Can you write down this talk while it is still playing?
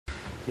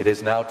It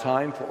is now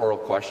time for oral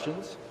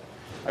questions.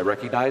 I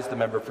recognize the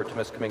member for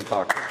Timiskaming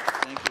Cochrane.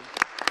 Thank you.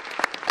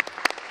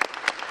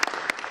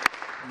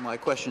 My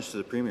questions to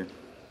the Premier.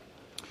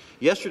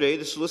 Yesterday,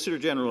 the Solicitor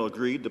General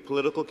agreed the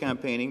political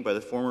campaigning by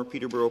the former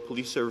Peterborough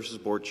Police Services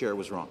Board Chair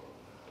was wrong.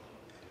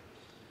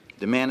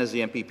 The man is the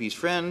MPP's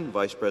friend,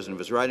 Vice President of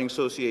his riding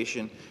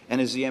association,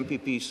 and is the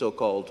MPP's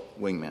so-called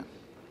wingman.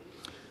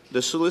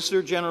 The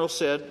Solicitor General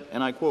said,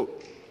 and I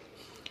quote,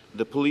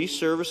 "The Police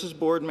Services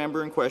Board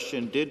member in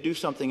question did do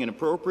something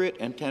inappropriate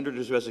and tendered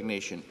his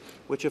resignation,"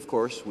 which, of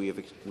course,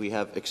 we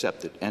have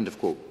accepted. End of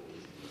quote.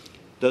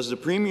 Does the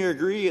Premier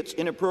agree it's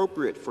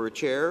inappropriate for a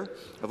chair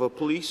of a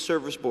police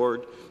service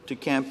board to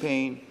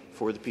campaign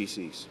for the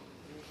PCs?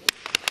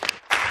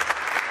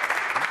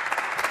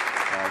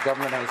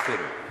 Government House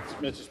Leader.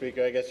 Mr.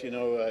 Speaker, I guess you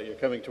know you're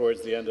coming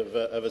towards the end of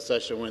a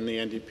session when the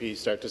NDP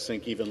start to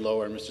sink even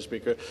lower, Mr.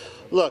 Speaker.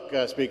 Look,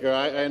 Speaker,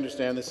 I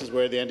understand this is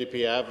where the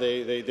NDP have.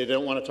 They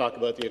don't want to talk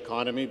about the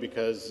economy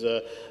because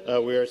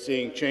we are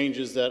seeing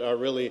changes that are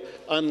really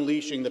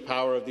unleashing the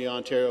power of the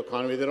Ontario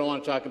economy. They don't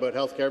want to talk about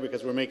health care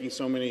because we're making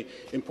so many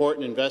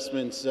important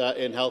investments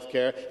in health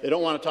care. They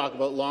don't want to talk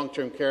about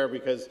long-term care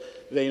because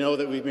they know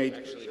that we've made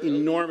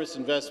enormous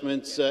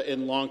investments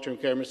in long-term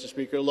care, Mr.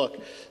 Speaker.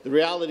 Look, the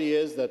reality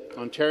is that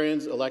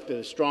Ontarians elected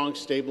a strong,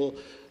 stable,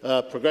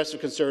 progressive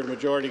Conservative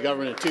majority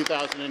government in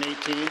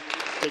 2018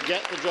 to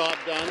get the job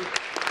done,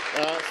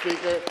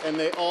 Speaker, and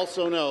they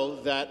also know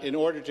that in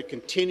order to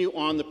continue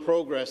on the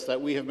progress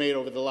that we have made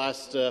over the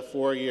last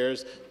 4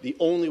 years, the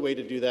only way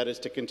to do that is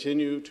to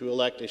continue to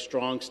elect a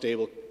strong,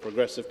 stable,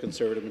 progressive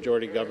Conservative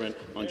majority government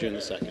on June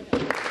the 2nd.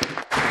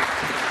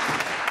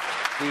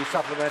 The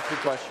supplementary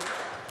question.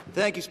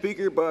 Thank you,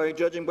 Speaker.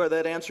 Judging by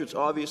that answer, it's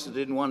obvious that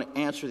they didn't want to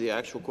answer the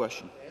actual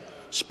question.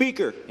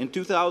 Speaker, in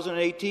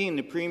 2018,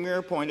 the Premier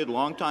appointed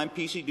longtime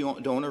PC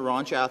donor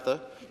Ron Chatha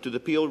to the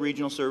Peel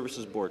Regional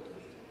Services Board,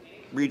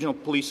 Regional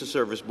Police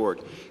Service Board.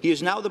 He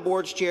is now the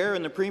board's chair,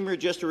 and the Premier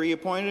just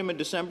reappointed him in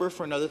December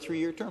for another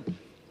 3-year term.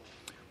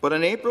 But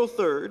on April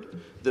 3rd,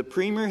 the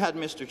Premier had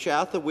Mr.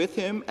 Chatha with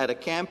him at a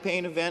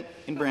campaign event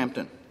in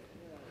Brampton.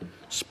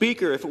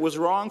 Speaker, if it was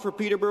wrong for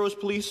Peterborough's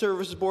Police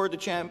Services Board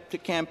to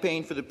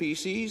campaign for the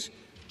PCs,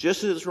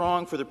 just as it's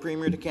wrong for the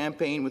Premier to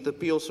campaign with the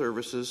Peel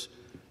Services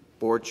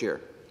Board Chair.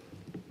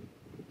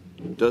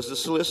 Does the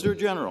Solicitor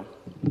General,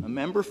 a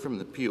member from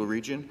the Peel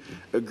region,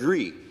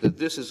 agree that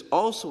this is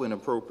also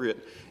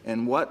inappropriate,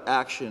 and what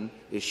action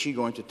is she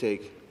going to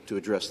take to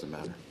address the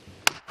matter?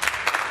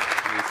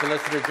 The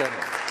Solicitor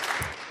General.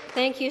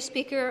 Thank you,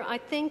 Speaker. I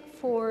think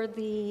for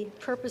the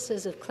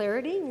purposes of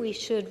clarity, we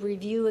should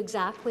review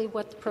exactly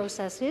what the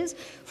process is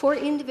for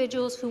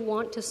individuals who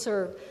want to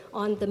serve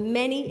on the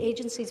many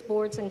agencies,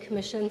 boards and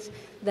commissions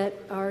that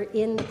are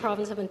in the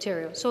province of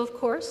Ontario. So, of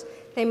course,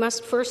 they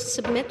must first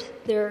submit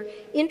their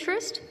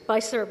interest by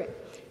serving.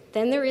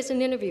 Then there is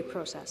an interview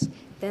process.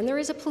 Then there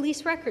is a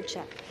police record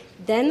check.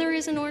 Then there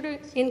is an order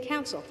in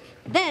council.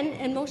 Then,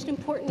 and most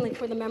importantly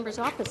for the members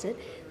opposite,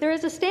 there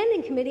is a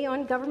standing committee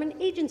on government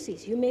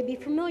agencies. You may be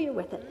familiar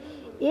with it.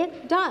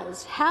 It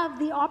does have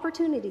the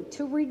opportunity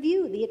to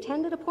review the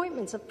attended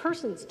appointments of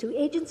persons to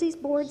agencies,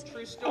 boards,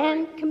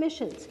 and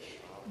commissions.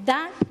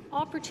 That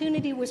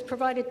opportunity was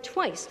provided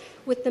twice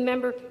with the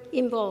member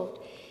involved.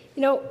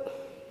 You know,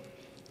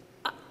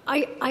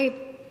 I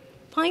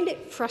find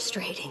it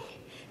frustrating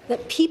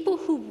that people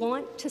who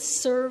want to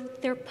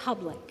serve their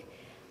public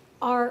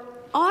are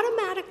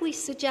automatically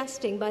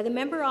suggesting by the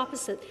member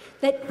opposite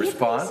that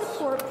Response? if they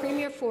support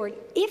Premier Ford,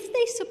 if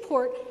they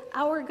support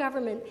our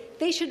government,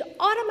 they should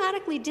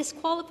automatically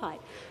disqualify.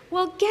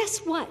 Well, guess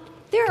what?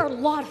 There are a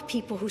lot of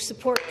people who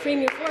support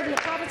Premier Ford in the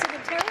province of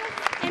Ontario,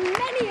 and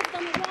many of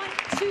them want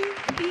to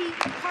be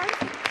part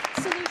of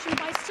the solution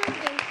by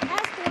serving as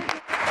board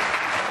members.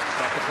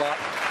 Stop the clock.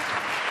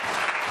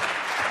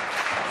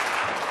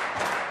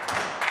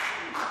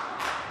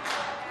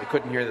 I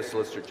couldn't hear the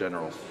Solicitor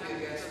General.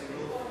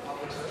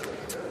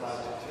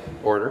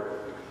 Order.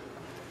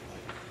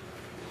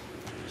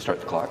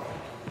 Start the clock.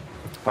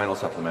 Final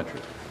supplementary.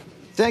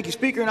 Thank you,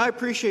 Speaker, and I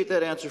appreciate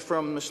that answer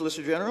from the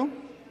Solicitor General,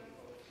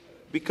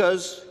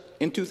 because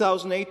in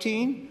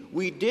 2018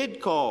 we did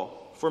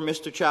call for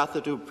Mr.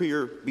 Chatha to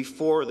appear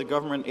before the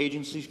Government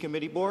Agencies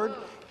Committee Board,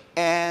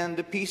 and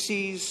the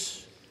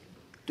PCs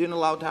didn't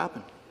allow it to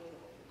happen.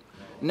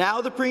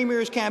 Now the Premier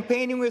is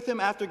campaigning with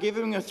him after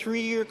giving him a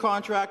 3-year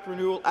contract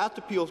renewal at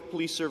the Peel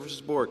Police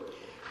Services Board.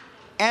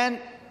 And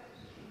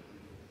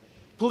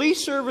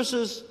police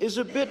services is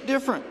a bit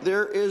different.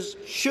 There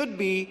should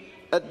be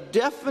a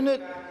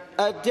definite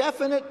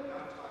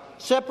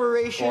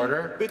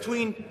separation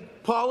between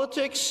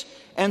politics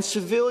and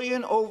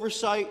civilian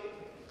oversight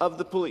of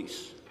the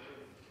police.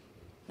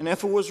 And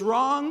if it was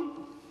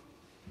wrong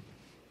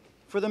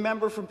for the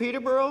member from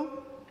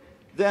Peterborough,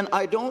 then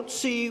I don't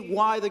see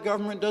why the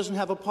government doesn't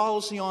have a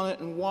policy on it,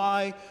 and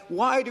why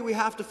do we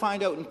have to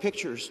find out in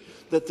pictures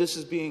that this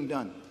is being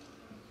done?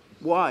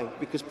 Why?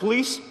 Because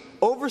police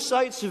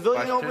oversight,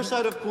 civilian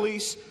oversight of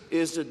police,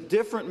 is a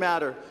different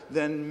matter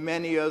than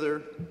many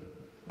other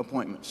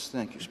appointments.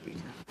 Thank you, Speaker.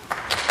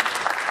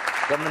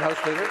 Government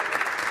House Leader.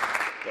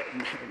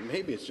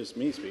 Maybe it's just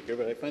me, Speaker,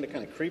 but I find it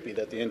kind of creepy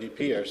that the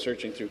NDP are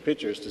searching through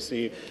pictures to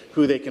see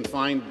who they can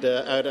find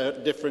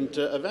at different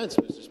events,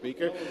 Mr.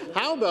 Speaker.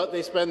 How about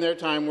they spend their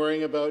time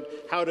worrying about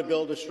how to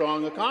build a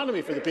strong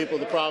economy for the people of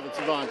the province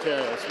of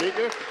Ontario,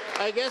 Speaker?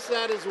 I guess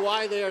that is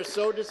why they are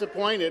so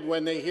disappointed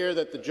when they hear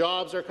that the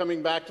jobs are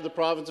coming back to the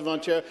province of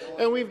Ontario.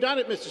 And we've done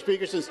it, Mr.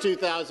 Speaker, since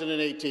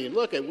 2018.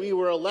 Look, we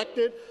were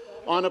elected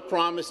on a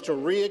promise to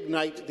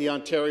reignite the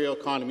Ontario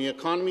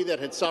economy that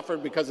had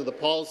suffered because of the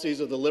policies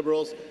of the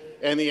Liberals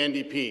and the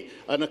NDP,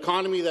 an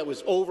economy that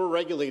was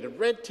over-regulated.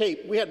 Red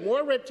tape. We had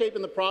more red tape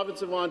in the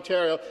province of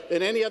Ontario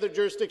than any other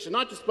jurisdiction,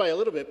 not just by a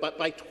little bit, but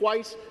by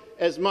twice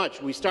as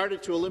much. We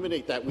started to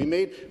eliminate that.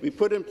 We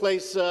put in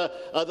place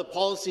the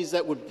policies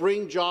that would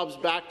bring jobs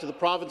back to the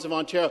province of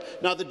Ontario.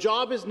 Now, the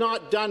job is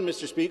not done,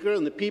 Mr. Speaker,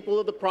 and the people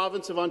of the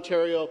province of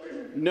Ontario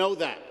know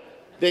that.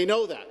 They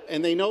know that,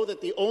 and they know that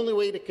the only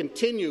way to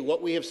continue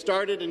what we have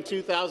started in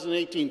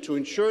 2018 to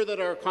ensure that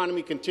our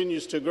economy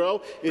continues to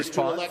grow is to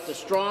elect a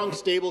strong,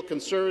 stable,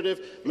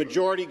 Conservative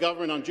majority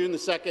government on June the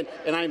 2nd,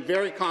 and I am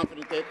very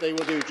confident that they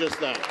will do just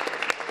that.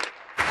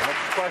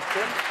 Next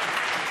question,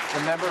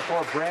 the member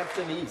for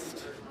Brampton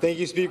East. Thank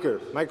you,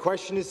 Speaker. My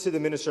question is to the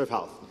Minister of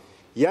Health.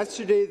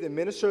 Yesterday, the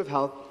Minister of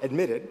Health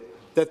admitted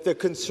that the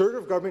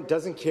Conservative government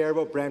doesn't care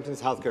about Brampton's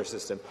healthcare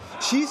system.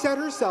 She said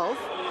herself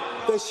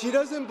that she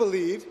doesn't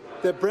believe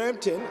that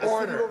Brampton, a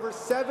city of over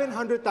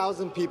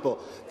 700,000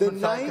 people, the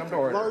ninth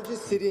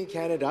largest city in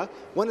Canada,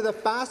 one of the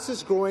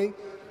fastest growing,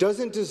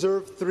 doesn't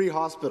deserve 3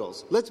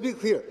 hospitals. Let's be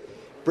clear.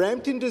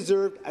 Brampton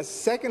deserved a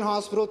second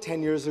hospital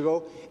 10 years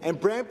ago, and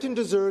Brampton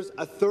deserves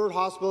a 3rd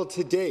hospital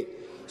today.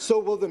 So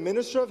will the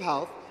Minister of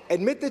Health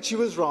admit that she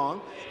was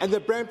wrong and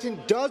that Brampton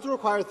does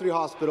require 3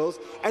 hospitals,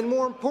 and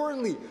more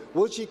importantly,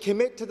 will she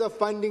commit to the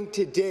funding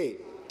today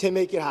to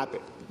make it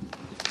happen?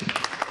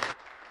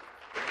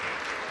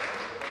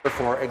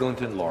 For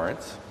Eglinton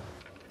Lawrence.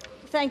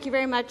 Thank you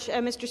very much,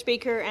 Mr.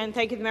 Speaker, and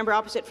thank you to the member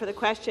opposite for the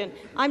question.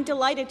 I'm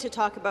delighted to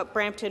talk about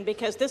Brampton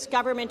because this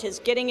government is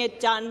getting it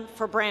done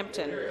for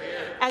Brampton.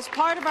 As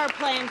part of our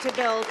plan to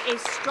build a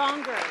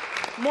stronger,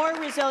 more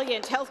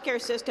resilient healthcare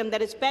system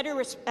that is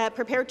better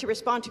prepared to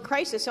respond to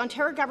crisis,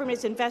 Ontario government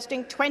is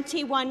investing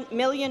 $21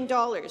 million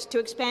to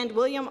expand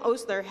William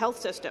Osler Health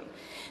System.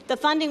 The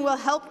funding will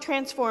help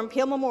transform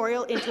Peel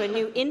Memorial into a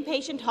new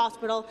inpatient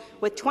hospital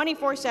with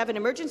 24/7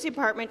 emergency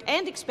department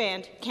and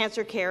expand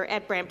cancer care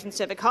at Brampton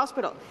Civic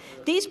Hospital.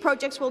 These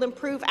projects will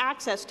improve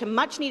access to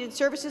much-needed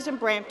services in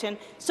Brampton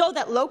so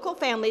that local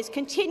families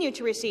continue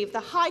to receive the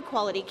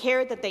high-quality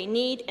care that they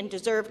need and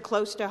deserve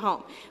close to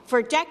home.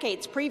 For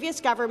decades, previous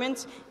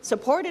governments,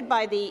 supported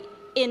by the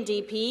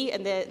NDP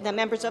and the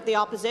members of the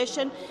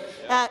opposition,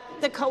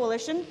 the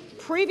coalition,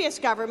 previous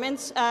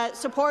governments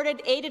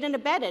supported, aided and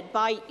abetted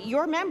by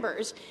your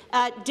members,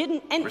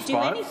 didn't do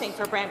anything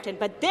for Brampton,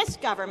 but this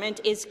government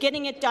is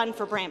getting it done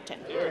for Brampton.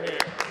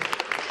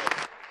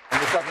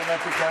 And the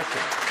supplementary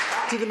question.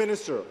 To the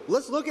Minister,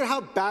 let's look at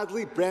how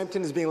badly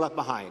Brampton is being left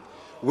behind.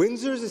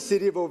 Windsor is a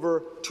city of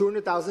over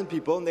 200,000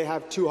 people, and they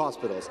have 2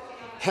 hospitals.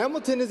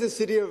 Hamilton is a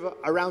city of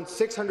around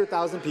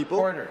 600,000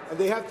 people, and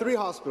they have 3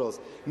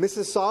 hospitals.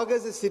 Mississauga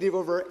is a city of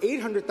over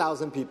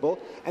 800,000 people,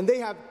 and they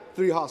have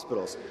 3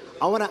 hospitals.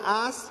 I want to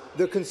ask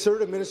the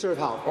Conservative Minister of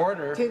Health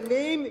to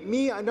name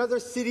me another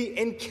city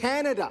in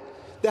Canada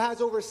that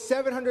has over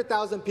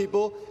 700,000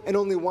 people and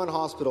only 1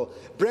 hospital.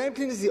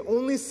 Brampton is the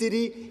only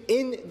city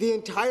in the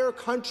entire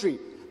country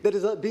that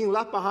is being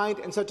left behind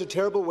in such a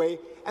terrible way,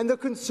 and the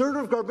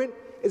Conservative government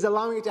is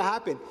allowing it to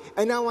happen.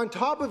 And now on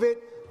top of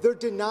it, they're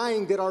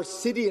denying that our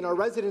city and our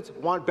residents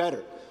want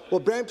better. Well,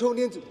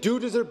 Bramptonians do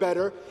deserve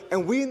better,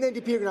 and we in the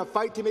NDP are going to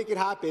fight to make it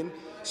happen.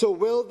 So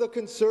will the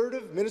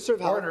Conservative Minister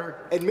of Health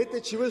admit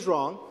that she was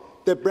wrong,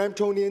 that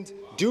Bramptonians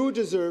do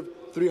deserve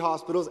 3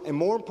 hospitals, and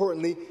more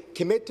importantly,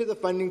 commit to the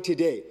funding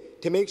today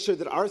to make sure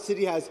that our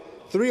city has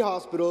 3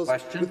 hospitals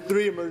with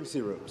 3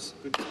 emergency rooms?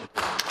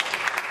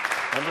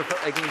 Member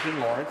for Eglinton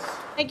Lawrence.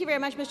 Thank you very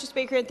much, Mr.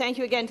 Speaker, and thank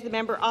you again to the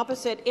member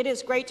opposite. It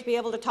is great to be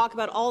able to talk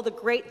about all the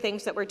great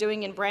things that we're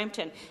doing in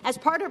Brampton. As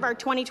part of our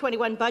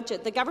 2021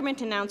 budget, the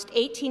government announced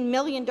 $18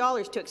 million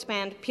to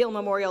expand Peel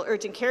Memorial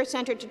Urgent Care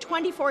Centre to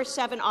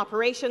 24/7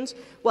 operations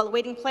while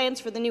awaiting plans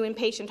for the new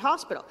inpatient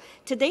hospital.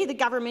 Today, the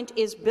government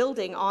is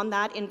building on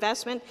that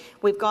investment.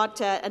 We've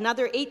got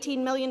another $18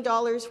 million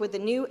with the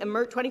new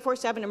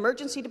 24/7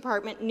 emergency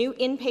department, new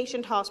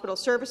inpatient hospital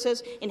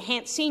services,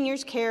 enhanced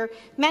seniors care,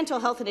 mental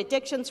health and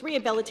addictions,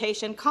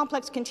 rehabilitation,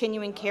 complex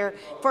continuing care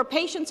for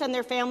patients and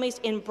their families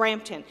in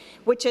Brampton,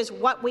 which is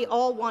what we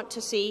all want to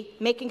see,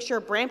 making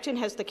sure Brampton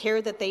has the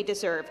care that they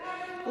deserve.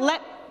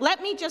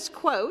 Let me just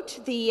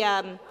quote the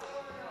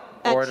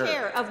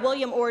chair of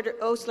William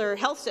Osler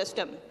Health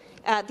System.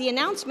 The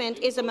announcement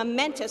is a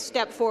momentous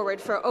step forward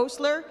for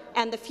Osler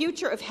and the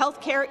future of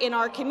healthcare in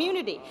our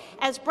community.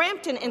 As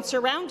Brampton and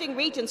surrounding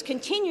regions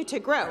continue to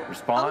grow,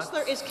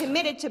 Osler is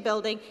committed to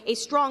building a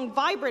strong,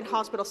 vibrant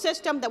hospital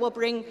system that will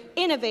bring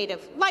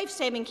innovative,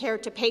 life-saving care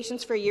to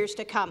patients for years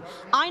to come.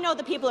 I know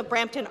the people of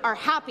Brampton are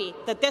happy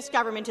that this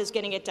government is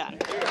getting it done.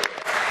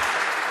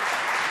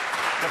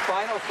 The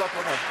final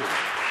supplementary.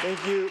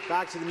 Thank you.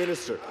 Back to the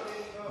minister.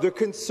 The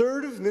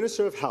Conservative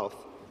Minister of Health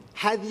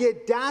had the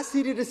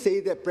audacity to say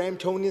that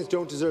Bramptonians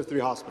don't deserve 3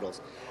 hospitals.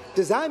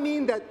 Does that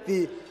mean that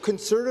the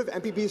Conservative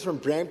MPPs from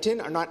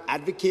Brampton are not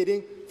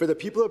advocating for the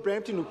people of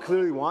Brampton who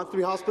clearly want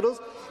 3 hospitals?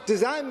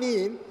 Does that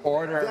mean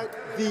that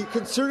the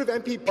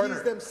Conservative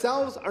MPPs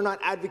themselves are not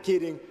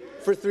advocating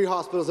for 3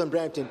 hospitals in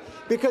Brampton?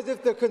 Because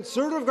if the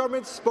Conservative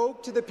government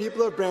spoke to the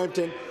people of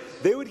Brampton,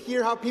 they would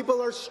hear how people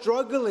are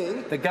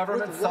struggling the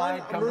government with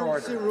side one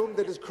emergency room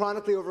that is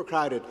chronically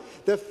overcrowded.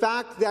 The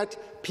fact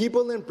that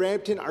people in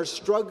Brampton are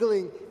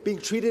struggling being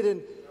treated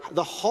in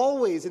the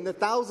hallways in the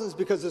thousands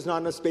because there's not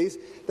enough space.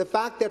 The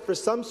fact that for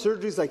some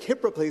surgeries like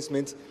hip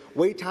replacements,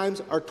 wait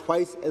times are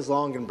twice as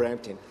long in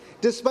Brampton.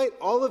 Despite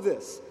all of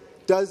this,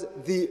 does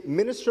the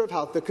Minister of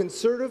Health, the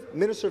Conservative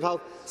Minister of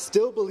Health,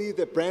 still believe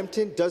that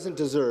Brampton doesn't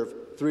deserve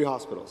 3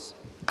 hospitals?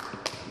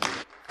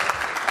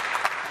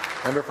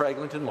 Member for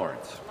Eglinton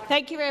Lawrence.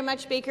 Thank you very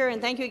much, Speaker,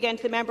 and thank you again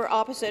to the member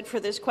opposite for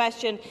this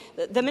question.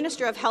 The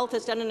Minister of Health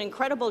has done an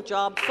incredible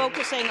job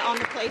focusing on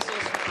the places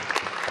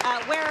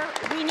where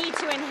we need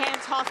to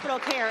enhance hospital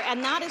care,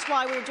 and that is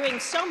why we're doing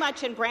so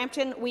much in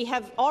Brampton. We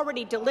have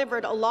already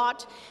delivered a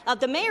lot.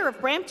 The Mayor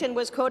of Brampton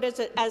was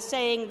quoted as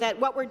saying that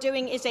what we're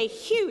doing is a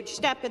huge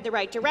step in the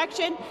right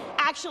direction,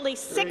 actually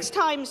 6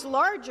 times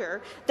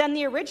larger than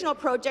the original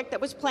project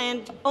that was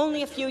planned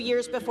only a few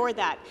years before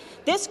that.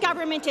 This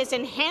government is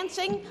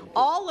enhancing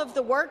all of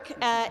the work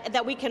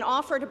that we can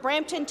offer to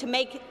Brampton to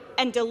make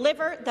and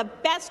deliver the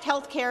best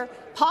health care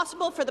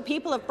possible for the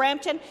people of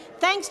Brampton,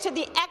 thanks to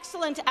the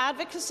excellent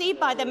advocacy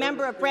by the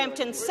member of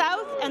Brampton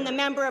South and the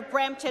member of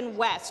Brampton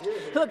West,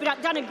 who have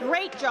done a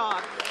great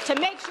job to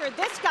make sure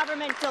this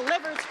government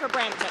delivers for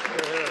Brampton.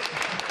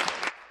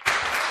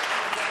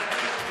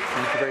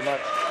 Thank you very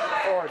much.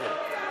 Order.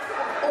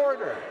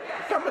 Order.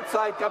 Government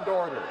side, come to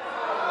order.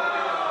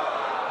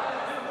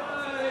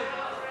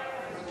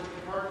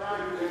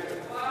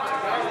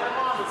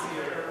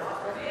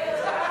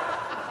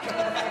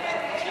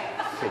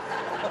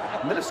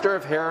 Minister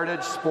of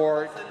Heritage,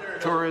 Sport,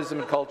 Tourism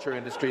and Culture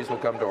Industries will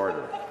come to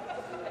order.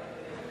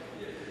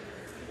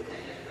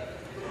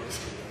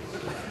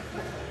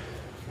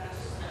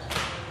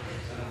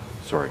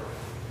 Sorry.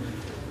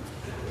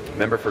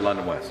 Member for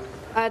London West.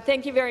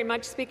 Thank you very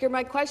much, Speaker.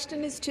 My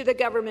question is to the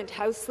Government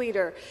House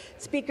Leader.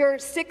 Speaker,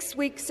 6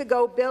 weeks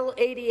ago, Bill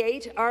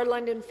 88, our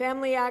London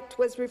Family Act,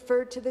 was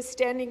referred to the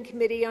Standing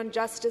Committee on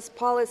Justice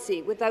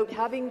Policy without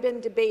having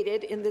been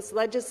debated in this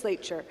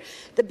legislature.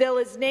 The bill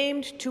is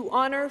named to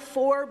honour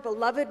 4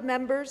 beloved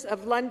members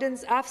of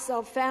London's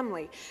Afzaal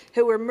family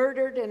who were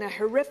murdered in a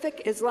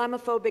horrific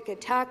Islamophobic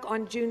attack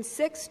on June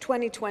 6,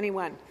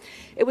 2021.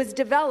 It was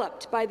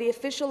developed by the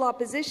official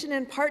opposition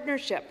in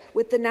partnership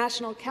with the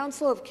National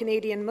Council of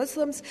Canadian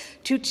Muslims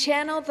to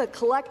channel the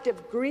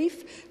collective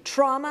grief,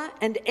 trauma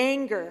and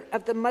anger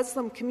of the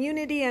Muslim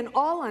community and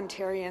all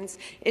Ontarians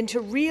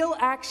into real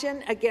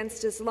action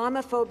against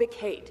Islamophobic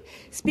hate.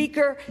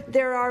 Speaker,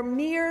 there are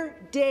mere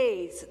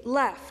days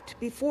left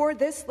before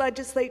this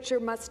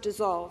legislature must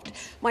dissolve.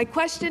 My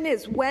question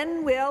is,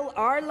 when will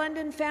our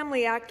London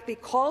Family Act be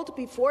called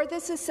before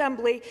this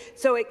Assembly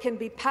so it can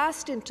be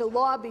passed into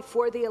law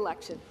before the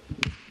election?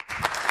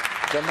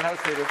 Government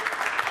House Leader.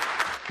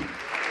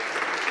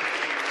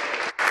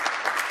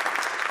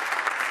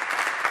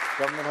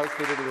 Government House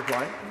Leader to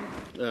reply.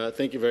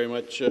 Thank you very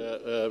much,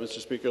 Mr.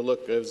 Speaker.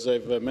 Look, as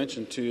I've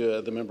mentioned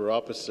to the member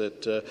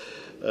opposite,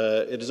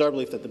 it is our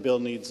belief that the bill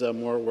needs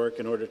more work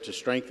in order to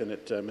strengthen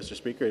it, Mr.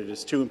 Speaker. It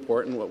is too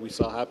important. What we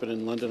saw happen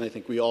in London, I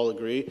think we all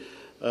agree,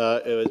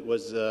 it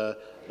was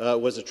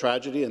a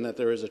tragedy, and that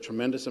there is a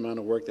tremendous amount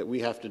of work that we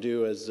have to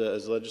do as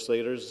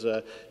legislators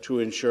to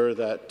ensure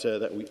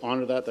that we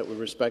honour that we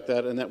respect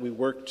that, and that we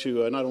work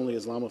to not only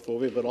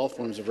Islamophobia but all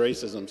forms of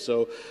racism.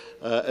 So,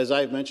 as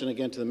I've mentioned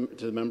again to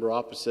the member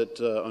opposite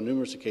on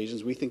numerous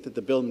occasions, we think that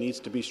the bill needs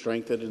to be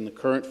strengthened in the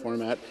current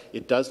format.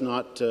 It does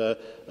not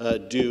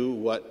do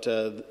what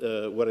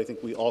I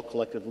think we all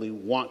collectively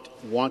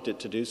want it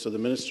to do. So the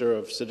Minister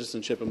of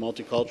Citizenship and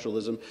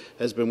Multiculturalism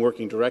has been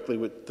working directly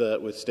with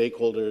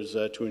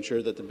stakeholders to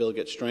ensure that the bill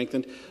gets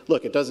strengthened.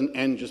 Look, it doesn't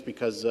end just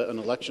because an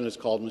election is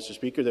called, Mr.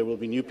 Speaker. There will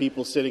be new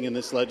people sitting in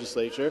this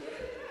legislature.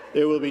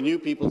 There will be new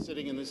people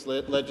sitting in this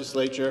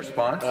legislature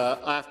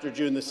after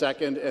June the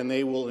 2nd, and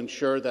they will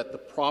ensure that the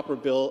proper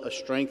bill, a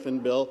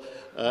strengthened bill,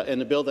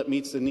 and a bill that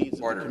meets the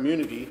needs of the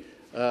community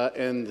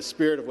and the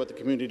spirit of what the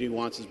community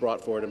wants is brought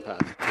forward and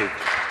passed.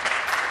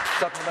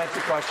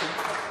 Supplementary question.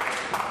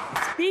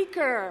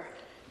 Speaker,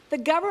 the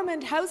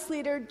Government House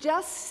Leader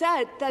just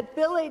said that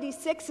Bill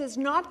 86 is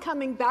not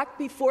coming back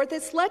before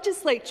this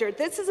legislature.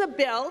 This is a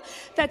bill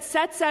that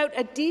sets out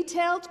a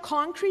detailed,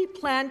 concrete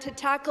plan to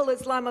tackle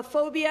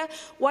Islamophobia,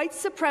 white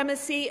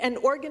supremacy and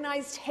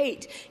organized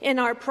hate in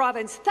our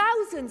province.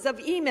 Thousands of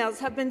emails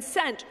have been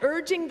sent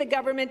urging the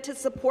government to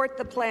support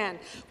the plan.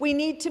 We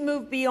need to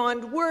move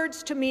beyond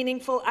words to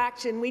meaningful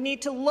action. We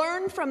need to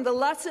learn from the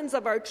lessons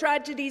of our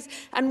tragedies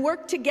and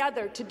work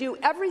together to do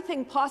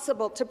everything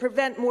possible to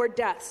prevent more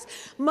deaths.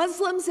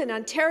 Muslims in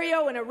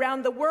Ontario and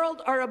around the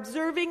world are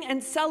observing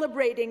and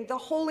celebrating the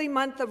holy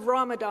month of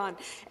Ramadan.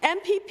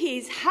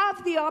 MPPs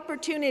have the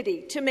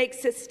opportunity to make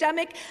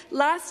systemic,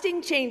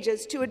 lasting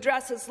changes to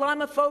address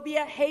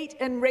Islamophobia, hate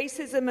and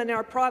racism in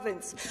our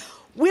province.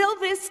 Will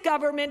this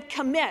government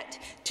commit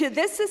to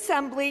this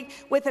Assembly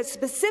with a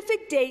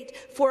specific date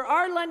for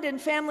our London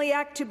Family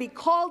Act to be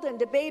called and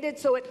debated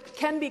so it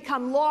can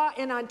become law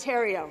in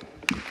Ontario?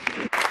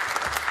 Members,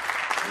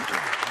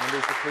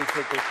 please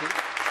take their seats.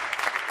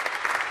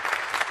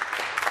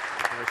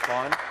 To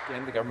respond,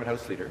 again, the Government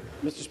House Leader.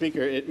 Mr.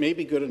 Speaker, it may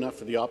be good enough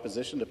for the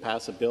opposition to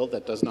pass a bill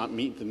that does not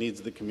meet the needs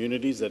of the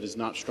communities, that is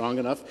not strong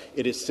enough.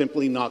 It is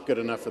simply not good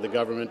enough for the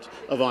Government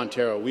of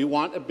Ontario. We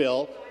want a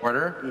bill.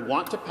 Order. We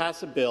want to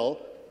pass a bill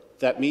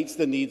that meets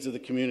the needs of the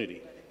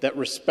community, that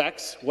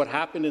respects what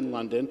happened in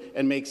London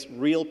and makes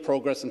real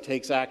progress and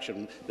takes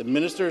action. The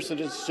Minister of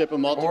Citizenship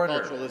and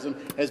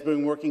Multiculturalism has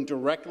been working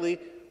directly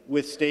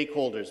with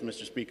stakeholders,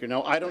 Mr. Speaker.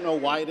 Now, I don't know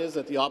why it is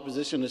that the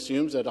opposition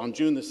assumes that on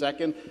June the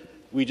 2nd,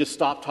 we just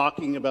stopped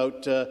talking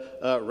about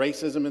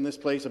racism in this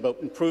place, about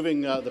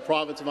improving the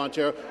province of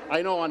Ontario.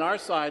 I know on our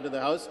side of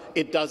the House,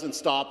 it doesn't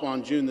stop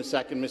on June the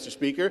 2nd, Mr.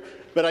 Speaker,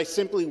 but I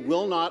simply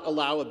will not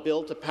allow a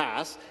bill to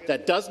pass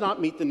that does not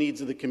meet the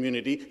needs of the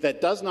community,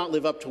 that does not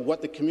live up to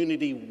what the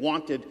community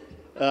wanted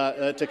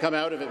to come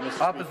out of it,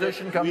 Mr.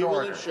 Opposition, Speaker. come to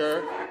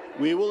order.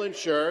 We will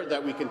ensure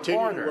that we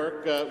continue to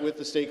work with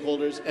the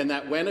stakeholders and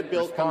that when a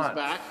bill comes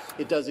back,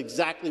 it does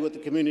exactly what the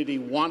community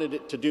wanted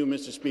it to do,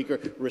 Mr. Speaker,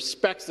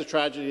 respects the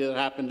tragedy that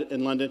happened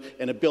in London,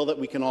 and a bill that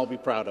we can all be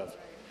proud of.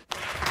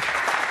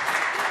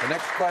 The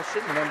next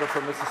question, the member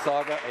for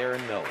Mississauga,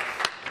 Aaron Mills.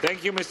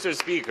 Thank you, Mr.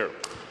 Speaker.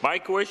 My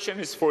question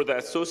is for the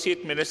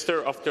Associate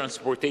Minister of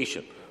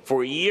Transportation.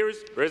 For years,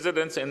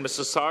 residents in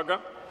Mississauga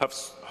have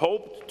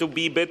hoped to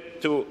be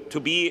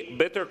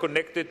better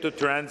connected to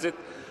transit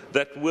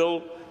that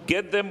will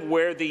get them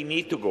where they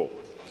need to go.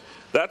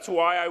 That's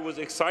why I was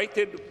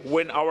excited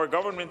when our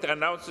government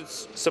announced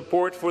its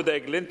support for the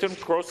Eglinton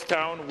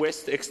Crosstown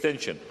West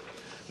extension.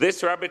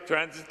 This rapid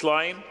transit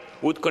line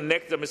would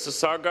connect the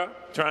Mississauga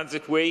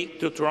Transitway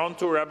to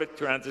Toronto Rapid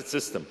Transit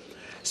System.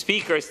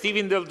 Speaker,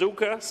 Stephen Del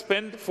Duca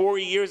spent 4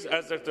 years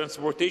as the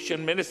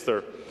Transportation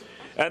Minister,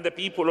 and the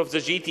people of the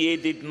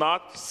GTA did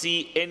not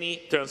see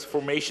any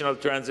transformational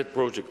transit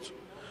projects.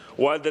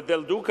 While the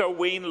Del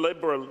Duca-Wayne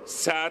Liberals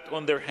sat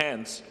on their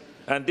hands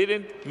and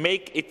didn't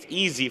make it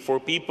easy for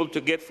people to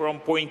get from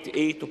point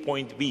A to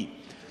point B,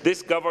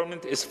 this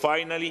government is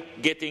finally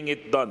getting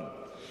it done.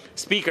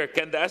 Speaker,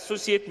 can the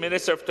Associate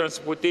Minister of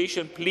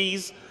Transportation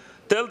please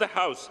tell the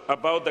House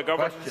about the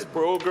government's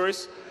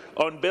progress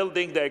on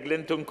building the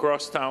Eglinton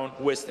Crosstown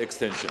West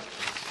extension?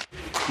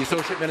 The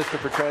Associate Minister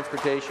for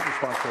Transportation,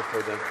 responsible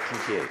for the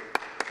GTA.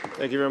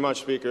 Thank you very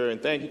much, Speaker,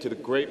 and thank you to the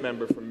great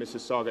member from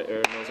Mississauga,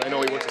 Aaron Mills. I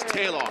know he works his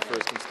tail off for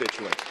his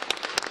constituents.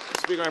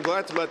 Speaker, I'm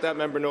glad to let that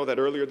member know that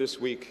earlier this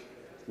week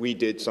we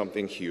did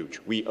something huge.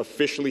 We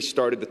officially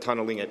started the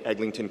tunneling at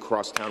Eglinton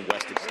Crosstown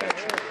West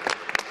extension.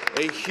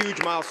 A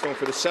huge milestone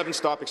for the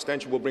 7-stop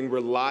extension will bring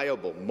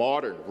reliable,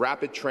 modern,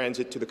 rapid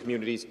transit to the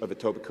communities of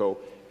Etobicoke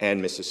and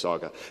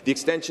Mississauga. The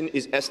extension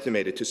is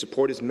estimated to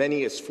support as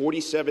many as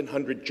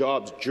 4,700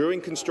 jobs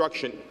during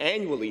construction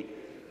annually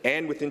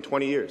and within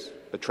 20 years,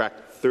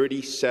 attract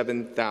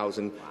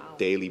 37,000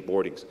 daily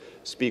boardings.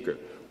 Speaker,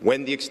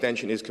 when the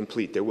extension is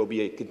complete, there will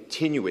be a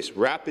continuous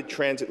rapid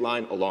transit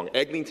line along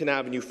Eglinton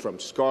Avenue from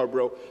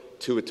Scarborough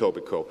to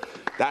Etobicoke.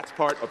 That's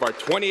part of our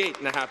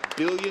 $28.5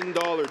 billion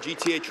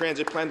GTA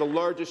transit plan, the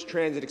largest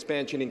transit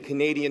expansion in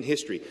Canadian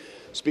history.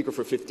 Speaker,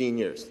 for 15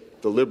 years,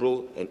 the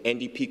Liberal and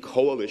NDP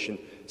coalition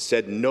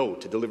said no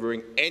to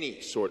delivering any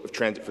sort of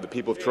transit for the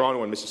people of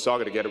Toronto and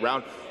Mississauga to get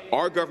around.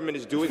 Our government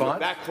is doing what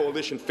that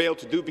coalition failed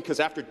to do because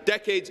after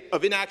decades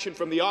of inaction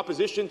from the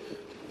opposition,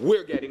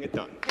 we're getting it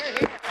done.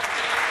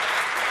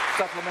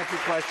 Supplementary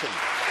question.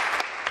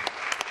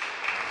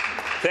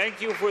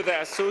 Thank you for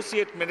the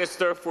Associate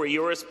Minister for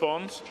your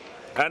response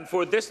and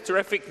for this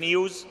terrific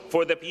news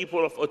for the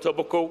people of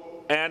Etobicoke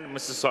and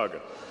Mississauga.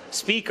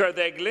 Speaker,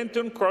 the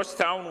Eglinton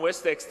Crosstown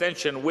West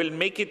extension will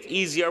make it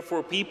easier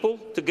for people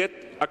to get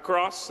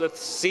across the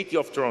City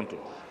of Toronto.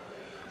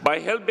 By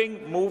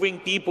helping moving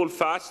people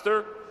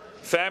faster,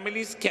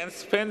 families can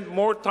spend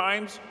more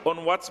time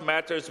on what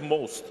matters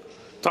most,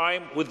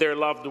 time with their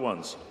loved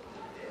ones.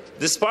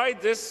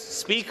 Despite this,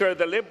 Speaker,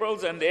 the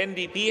Liberals and the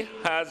NDP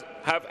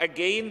have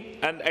again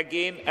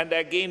and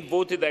again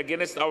voted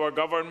against our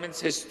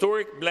government's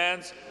historic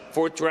plans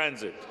for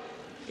transit.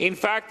 In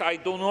fact, I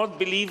do not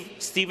believe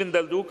Stephen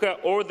Del Duca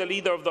or the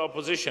Leader of the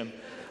Opposition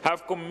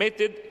have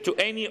committed to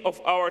any of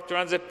our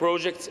transit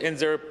projects in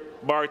their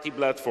party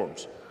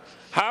platforms.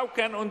 How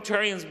can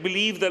Ontarians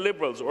believe the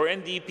Liberals or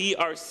NDP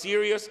are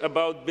serious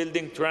about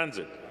building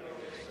transit?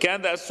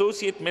 Can the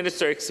Associate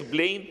Minister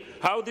explain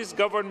how this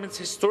government's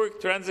historic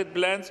transit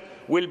plans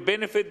will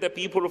benefit the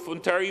people of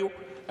Ontario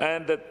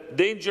and the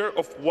danger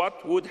of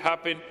what would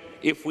happen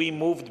if we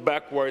moved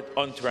backward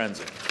on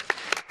transit?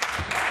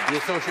 The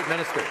Associate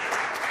Minister.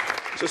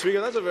 So,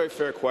 Speaker, that's a very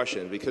fair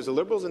question, because the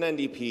Liberals and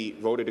NDP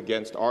voted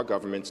against our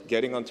government's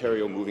Getting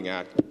Ontario Moving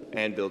Act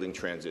and Building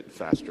Transit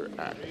Faster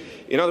Act.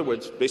 In other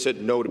words, they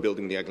said no to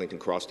building the Eglinton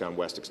Crosstown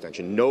West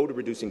extension, no to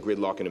reducing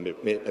gridlock and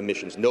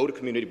emissions, no to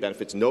community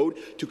benefits, no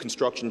to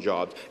construction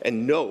jobs,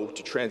 and no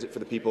to transit for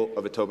the people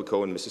of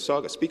Etobicoke and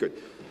Mississauga. Speaker,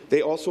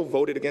 they also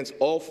voted against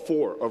all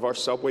 4 of our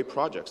subway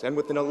projects. And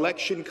with an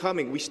election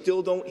coming, we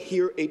still don't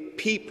hear a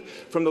peep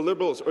from the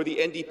Liberals or the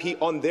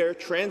NDP on their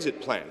transit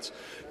plans.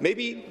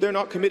 Maybe they're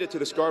not committed to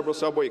the Scarborough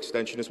subway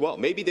extension as well.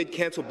 Maybe they'd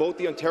cancel both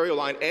the Ontario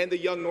line and the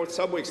Yonge North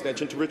subway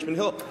extension to Richmond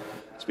Hill.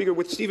 Speaker,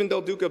 with Stephen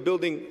Del Duca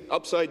building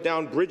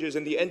upside-down bridges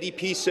and the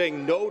NDP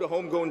saying no to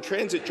homegrown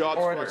transit jobs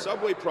for our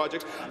subway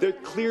projects, they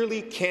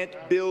clearly can't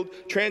build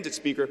transit,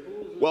 Speaker.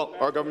 Well,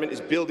 our government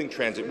is building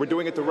transit. We're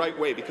doing it the right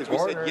way because we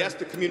said yes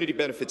to community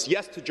benefits,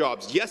 yes to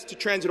jobs, yes to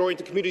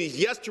transit-oriented communities,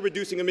 yes to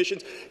reducing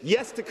emissions,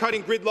 yes to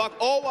cutting gridlock,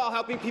 all while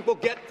helping people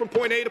get from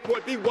point A to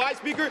point B. Why,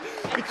 Speaker?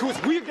 Because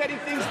we're getting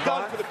things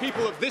done for the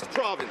people of this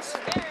province.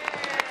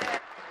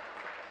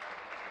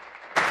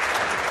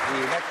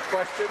 The next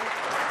question,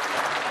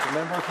 the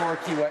member for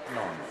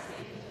Kiewit-North.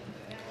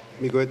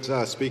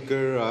 Miigwech,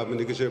 Speaker,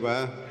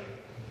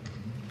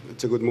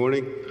 it's a good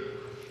morning.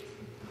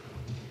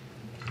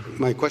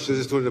 My question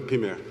is to the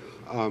Premier.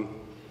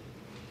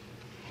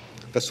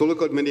 The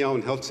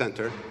Sullicott-Minnehauen Health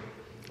Centre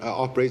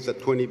operates a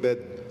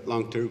 20-bed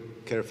long-term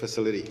care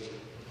facility.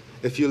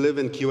 If you live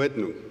in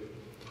Kiewit-North,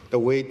 the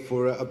wait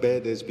for a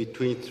bed is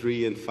between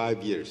 3 and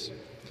 5 years.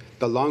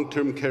 The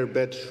long-term care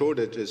bed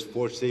shortage is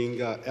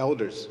forcing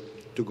elders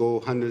to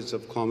go hundreds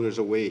of kilometers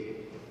away.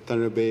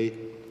 Thunder Bay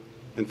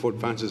and Fort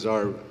Frances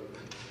are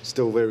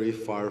still very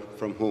far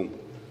from home.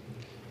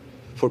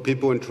 For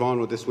people in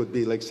Toronto, this would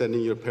be like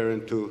sending your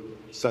parent to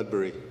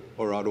Sudbury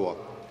or Ottawa.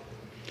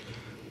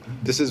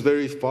 This is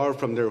very far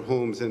from their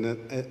homes, and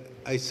it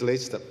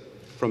isolates them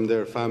from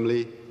their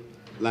family,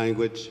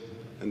 language,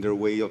 and their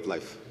way of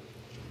life.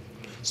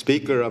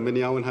 Speaker,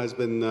 Minnehauen has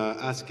been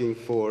asking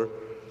for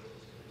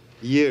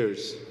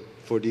years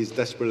for these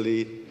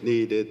desperately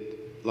needed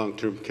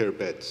long-term care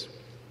beds.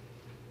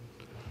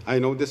 I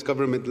know this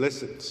government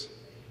listens,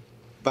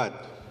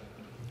 but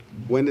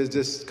when is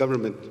this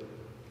government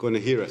going to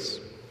hear us?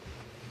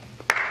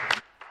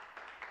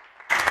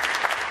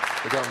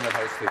 The Government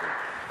House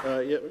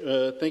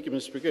Leader. Thank you,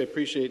 Mr. Speaker. I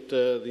appreciate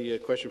the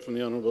question from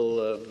the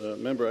honourable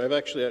member. I've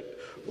actually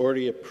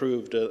already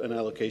approved an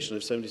allocation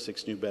of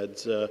 76 new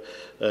beds in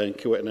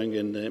Kiewit-North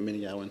and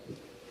Minnehauen.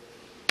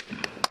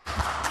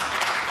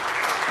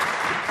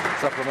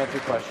 Supplementary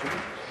question.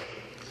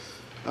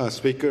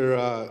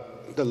 Speaker,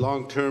 the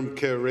long-term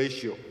care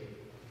ratio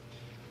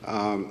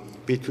in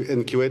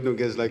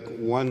Kiewit-North is like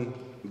 1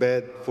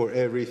 bed for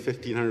every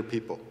 1,500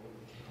 people.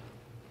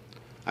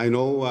 I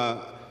know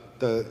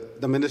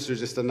the minister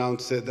just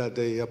announced that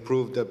they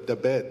approved the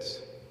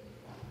beds.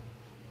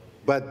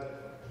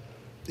 But,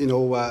 you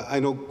know, I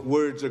know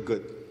words are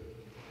good,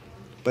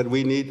 but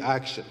we need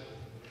action.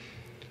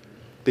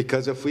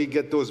 Because if we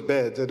get those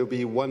beds, it'll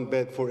be 1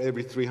 bed for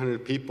every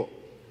 300 people.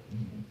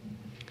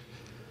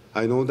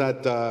 I know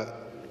that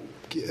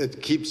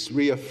it keeps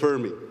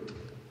reaffirming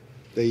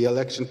the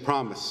election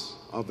promise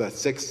of a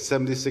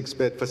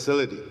 76-bed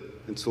facility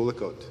in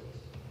Sullicott.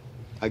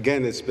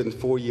 Again, it's been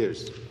 4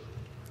 years.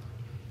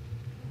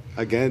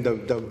 Again,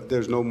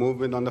 there's no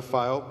movement on the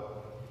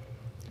file.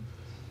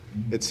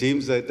 It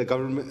seems that the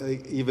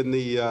government, even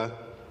the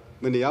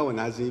Minnehauen,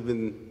 hasn't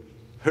even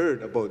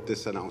heard about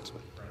this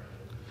announcement.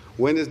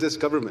 When is this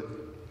government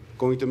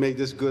going to make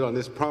this good on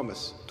this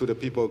promise to the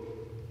people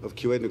of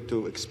Kiewit-North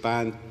to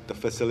expand the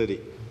facility?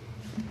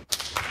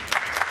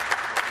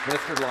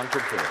 Minister of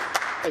Long-Term Care.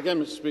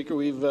 Again, Mr. Speaker,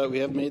 we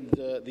have made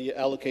the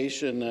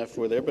allocation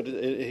for there, but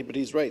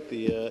he's right.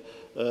 The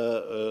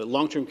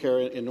long-term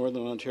care in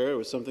Northern Ontario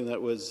was something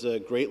that was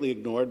greatly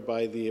ignored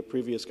by the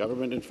previous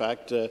government. In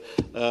fact,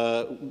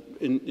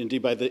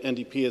 indeed by the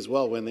NDP as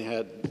well, when they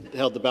had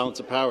held the balance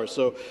of power.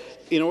 So,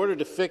 in order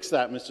to fix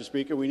that, Mr.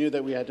 Speaker, we knew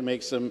that we had to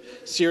make some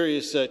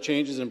serious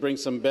changes and bring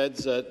some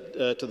beds to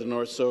the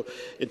north. So,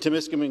 in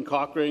Timiskaming and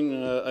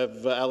Cochrane,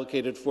 I've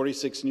allocated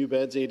 46 new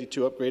beds,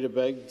 82 upgraded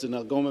beds. In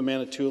Algoma,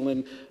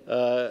 Manitoulin,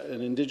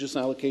 an Indigenous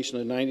allocation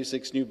of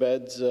 96 new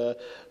beds,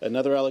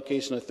 another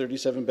allocation of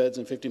 37 beds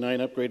and 59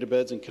 upgraded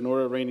beds. In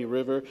Kenora, Rainy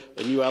River,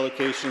 a new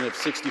allocation of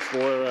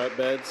 64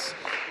 beds.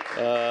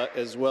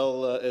 As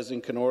well as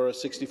in Kenora,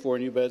 64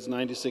 new beds,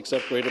 96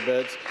 upgraded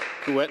beds.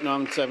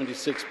 Kiewit-North,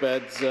 76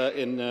 beds.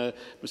 In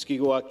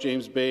Muskegowuk,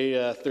 James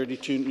Bay,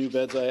 32 new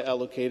beds I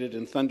allocated.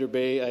 In Thunder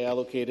Bay, I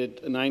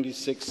allocated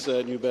 96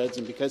 new beds.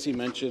 And because he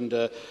mentioned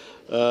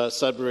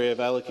Sudbury, I've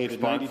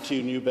allocated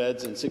 92 new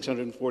beds and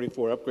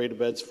 644 upgraded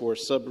beds for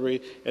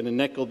Sudbury. And in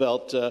Nickel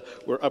Belt,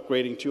 we're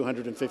upgrading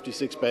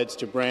 256 beds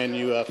to brand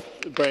new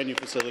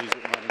facilities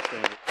with modern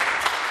standards.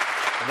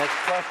 The next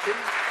question,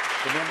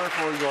 the member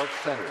for York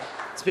Centre.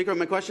 Speaker,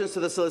 my question is to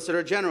the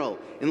Solicitor General.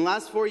 In the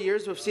last 4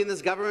 years, we've seen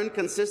this government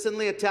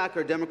consistently attack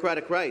our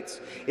democratic rights.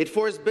 It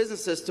forced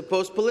businesses to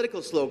post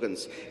political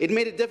slogans. It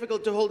made it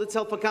difficult to hold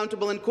itself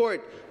accountable in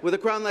court with the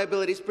Crown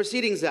Liabilities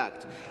Proceedings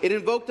Act. It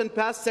invoked and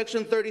passed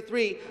Section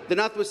 33, the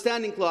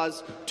notwithstanding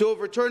clause, to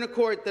overturn a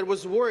court that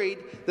was worried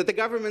that the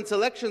government's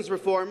elections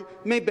reform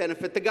may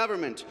benefit the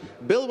government.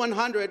 Bill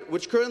 100,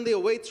 which currently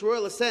awaits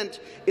royal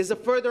assent, is a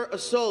further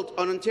assault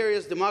on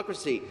Ontario's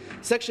democracy.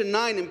 Section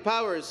 9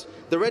 empowers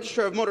the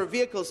Registrar of Motor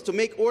Vehicles to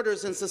make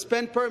orders and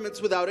suspend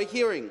permits without a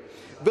hearing.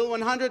 Bill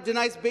 100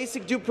 denies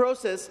basic due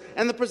process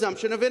and the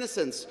presumption of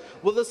innocence.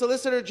 Will the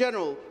Solicitor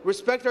General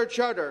respect our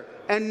charter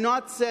and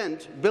not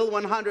send Bill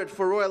 100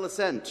 for royal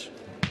assent?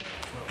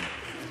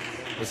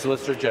 The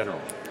Solicitor General.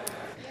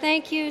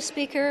 Thank you,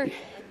 Speaker.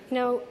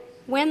 Now,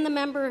 when the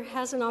member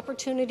has an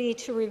opportunity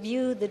to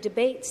review the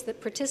debates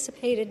that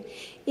participated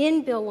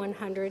in Bill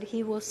 100,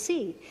 he will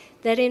see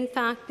that, in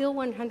fact, Bill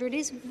 100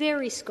 is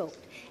very scoped,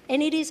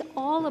 and it is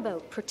all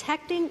about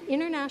protecting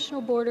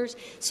international borders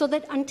so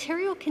that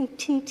Ontario can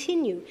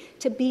continue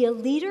to be a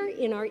leader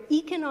in our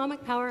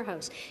economic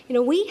powerhouse. You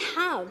know, we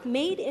have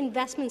made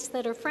investments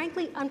that are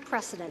frankly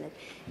unprecedented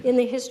in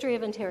the history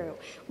of Ontario,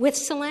 with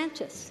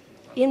Stellantis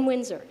in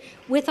Windsor,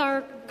 with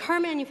our car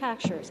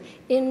manufacturers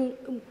in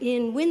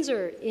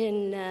Windsor,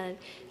 in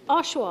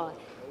Oshawa,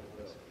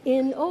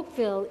 in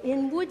Oakville,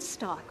 in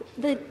Woodstock.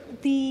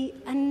 The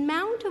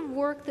amount of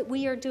work that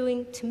we are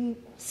doing to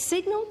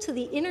signal to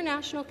the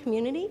international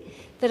community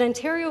that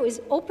Ontario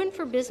is open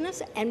for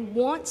business and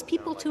wants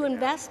people to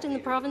invest in the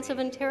province of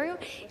Ontario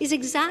is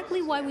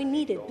exactly why we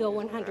needed Bill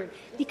 100,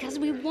 because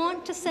we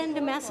want to send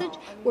a message.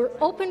 We're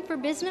open for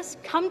business.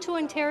 Come to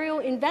Ontario,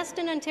 invest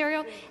in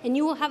Ontario, and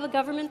you will have a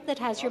government that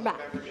has your back.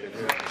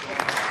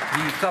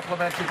 The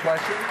supplementary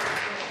question.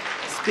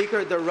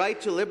 Speaker, the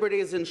right to liberty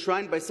is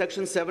enshrined by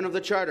Section 7 of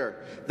the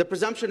Charter. The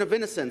presumption of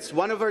innocence,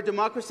 one of our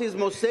democracy's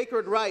most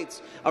sacred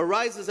rights,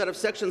 arises out of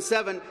Section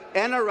 7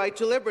 and our right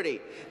to liberty.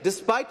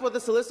 Despite what the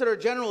Solicitor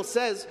General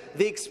says,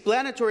 the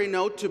explanatory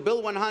note to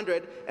Bill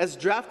 100, as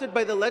drafted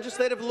by the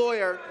legislative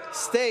lawyer,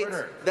 states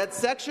that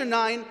Section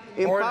 9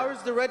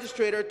 empowers the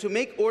registrator to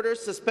make orders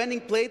suspending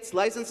plates,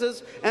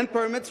 licenses, and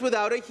permits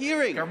without a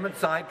hearing. Government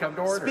side, come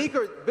to order.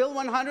 Speaker, Bill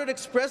 100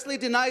 expressly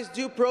denies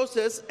due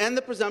process and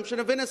the presumption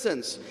of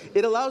innocence.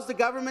 It allows the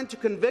government to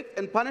convict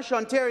and punish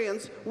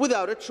Ontarians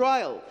without a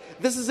trial.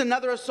 This is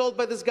another assault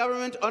by this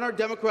government on our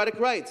democratic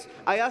rights.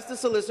 I ask the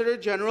Solicitor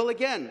General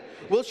again,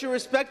 will she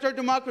respect our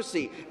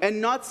democracy and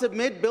not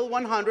submit Bill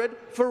 100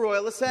 for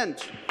royal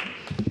assent?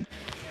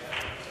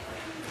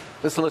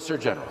 The Solicitor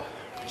General.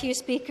 Thank you,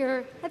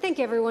 Speaker. I think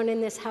everyone in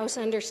this House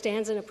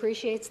understands and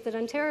appreciates that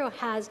Ontario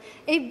has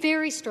a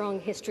very strong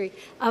history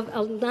of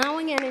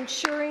allowing and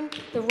ensuring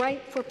the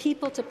right for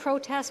people to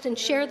protest and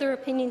share their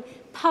opinion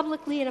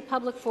publicly in a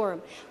public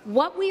forum.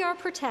 What we are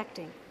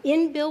protecting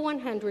in Bill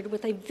 100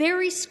 with a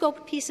very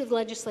scoped piece of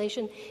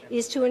legislation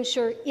is to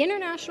ensure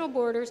international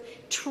borders,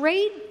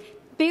 trade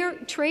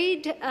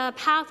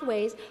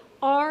pathways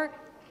are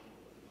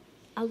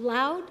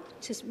allowed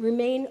to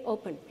remain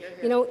open.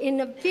 You know, in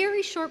a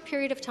very short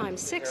period of time,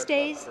 6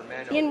 days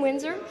in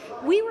Windsor,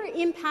 we were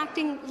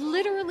impacting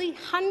literally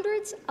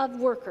hundreds of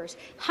workers,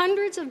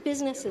 hundreds of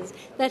businesses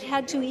that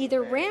had to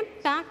either ramp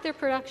back their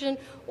production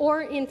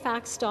or, in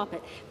fact, stop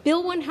it.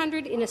 Bill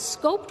 100, in a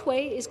scoped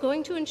way, is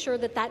going to ensure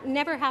that that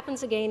never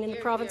happens again in the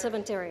province of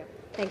Ontario.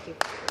 Thank you.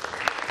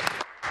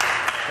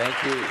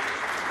 Thank you.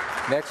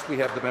 Next, we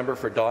have the member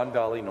for Don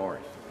Valley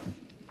North.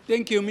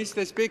 Thank you,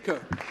 Mr.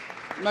 Speaker.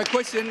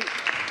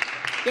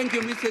 Thank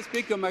you, Mr.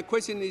 Speaker. My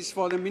question is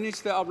for the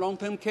Minister of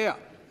Long-Term Care.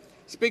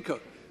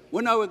 Speaker,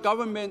 when our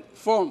government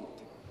formed,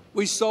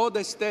 we saw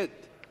the state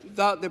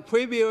that the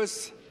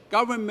previous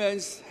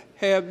governments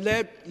have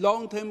left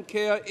long-term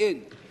care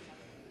in.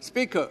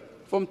 Speaker,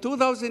 from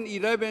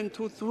 2011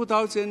 to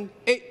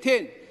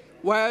 2018,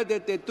 where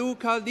the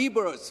Duca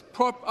Liberals,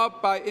 propped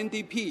up by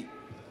NDP,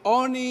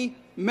 only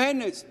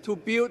managed to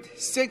build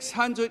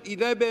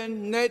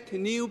 611 net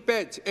new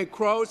beds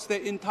across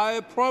the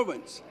entire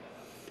province.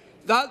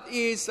 That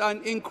is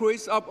an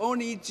increase of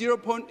only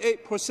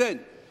 0.8%,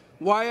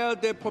 while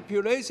the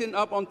population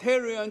of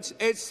Ontarians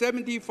aged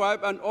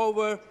 75 and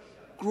over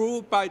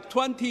grew by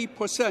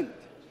 20%.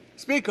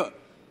 Speaker,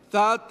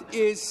 that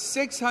is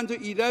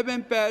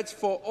 611 beds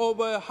for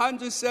over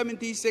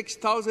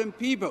 176,000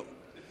 people.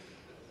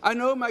 I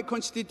know my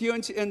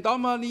constituents in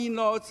Don Valley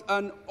North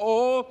and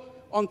all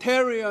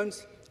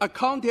Ontarians are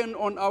counting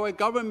on our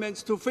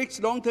governments to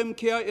fix long-term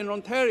care in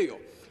Ontario.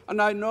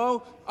 And I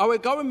know our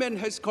government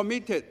has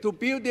committed to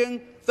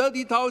building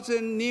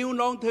 30,000 new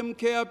long-term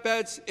care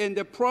beds in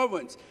the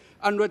province,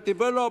 and we're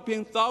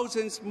developing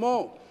thousands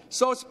more.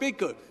 So,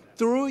 Speaker,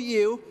 through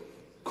you,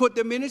 could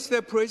the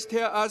Minister please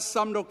tell us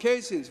some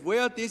locations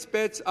where these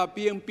beds are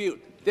being built?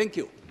 Thank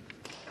you.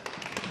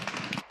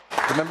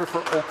 The member for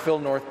Oakville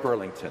North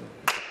Burlington.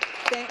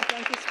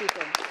 Thank you,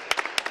 Speaker.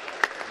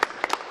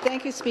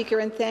 Thank you, Speaker,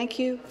 and thank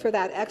you for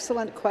that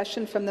excellent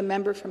question from the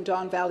member from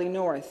Don Valley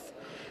North.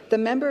 The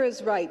member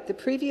is right. The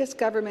previous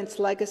government's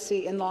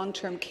legacy in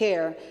long-term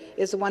care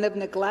is one of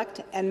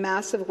neglect and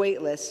massive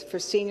waitlists for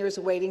seniors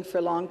waiting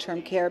for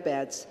long-term care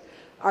beds.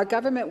 Our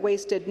government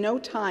wasted no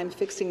time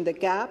fixing the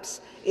gaps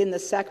in the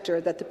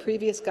sector that the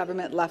previous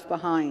government left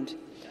behind.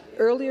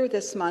 Earlier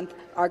this month,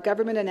 our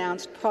government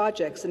announced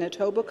projects in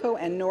Etobicoke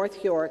and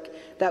North York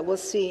that will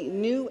see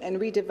new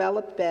and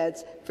redeveloped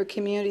beds for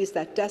communities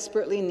that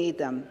desperately need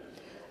them.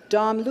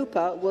 Dom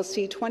Lupa will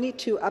see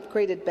 22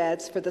 upgraded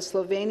beds for the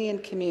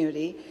Slovenian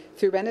community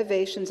through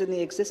renovations in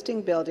the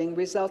existing building,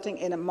 resulting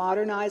in a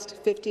modernized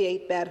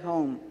 58-bed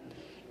home.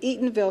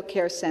 Eatonville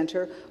Care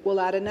Centre will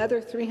add another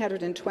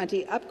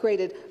 320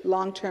 upgraded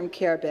long-term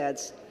care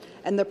beds.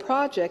 And the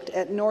project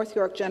at North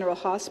York General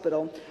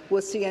Hospital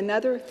will see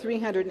another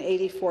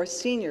 384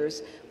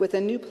 seniors with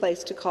a new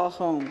place to call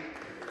home.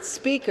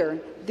 Speaker,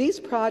 these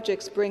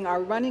projects bring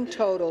our running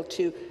total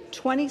to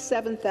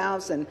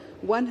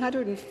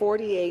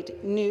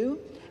 27,148 new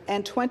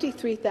and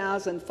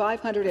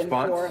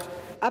 23,504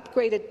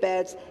 upgraded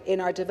beds in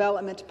our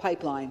development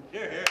pipeline.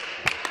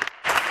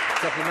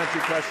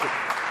 Supplementary question.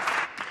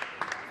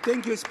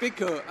 Thank you,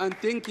 Speaker, and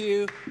thank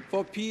you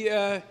for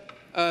Pierre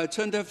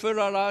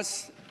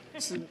Trentafilala's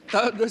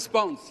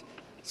response.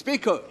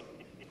 Speaker,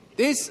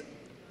 these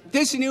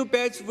new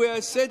beds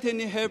will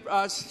certainly help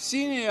us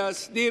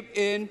seniors live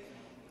in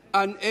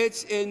and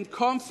age in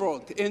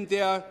comfort in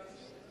their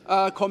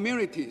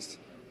communities.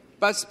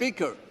 But,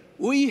 Speaker,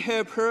 we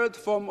have heard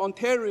from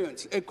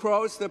Ontarians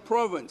across the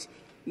province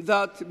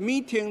that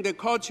meeting the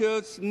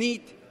cultural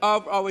need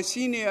of our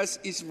seniors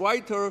is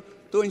vital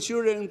to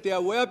ensuring their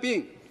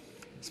well-being.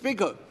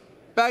 Speaker,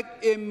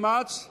 back in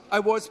March, I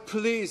was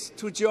pleased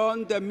to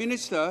join the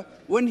minister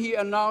when he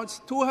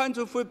announced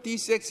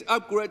 256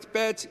 upgrade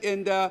beds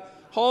in the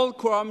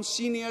Holcomb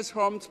Seniors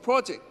Homes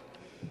project.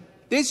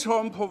 This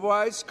home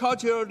provides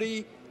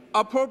culturally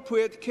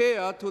appropriate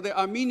care to the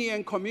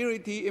Armenian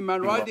community in my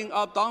riding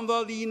of Don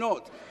Valley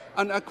North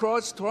and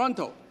across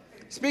Toronto.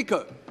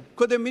 Speaker,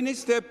 could the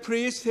minister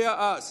please tell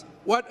us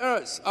what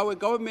else our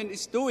government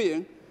is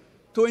doing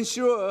to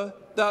ensure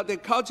that the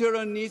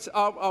cultural needs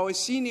of our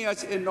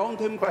seniors in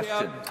long-term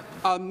care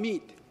are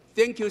met?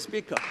 Thank you,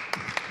 Speaker.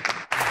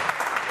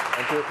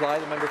 And to reply,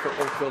 the member for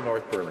Oakville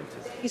North Burlington.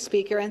 Thank you,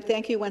 Speaker, and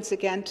thank you once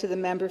again to the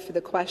member for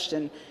the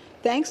question.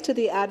 Thanks to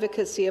the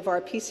advocacy of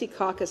our PC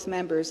caucus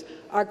members,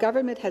 our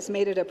government has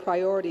made it a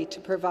priority to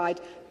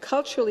provide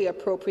culturally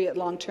appropriate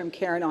long-term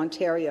care in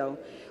Ontario.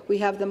 We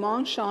have the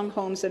Mong Shang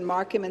homes in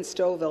Markham and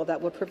Stouffville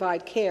that will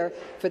provide care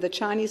for the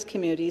Chinese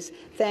communities,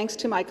 thanks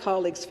to my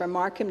colleagues from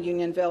Markham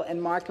Unionville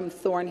and Markham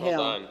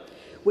Thornhill.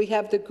 We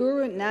have the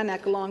Guru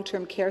Nanak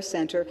Long-Term Care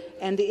Centre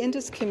and the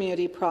Indus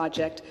Community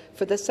Project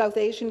for the South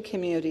Asian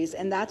communities,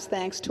 and that's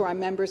thanks to our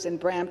members in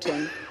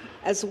Brampton,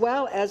 as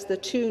well as the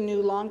 2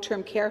 new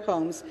long-term care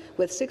homes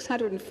with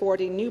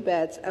 640 new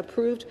beds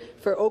approved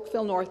for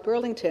Oakville North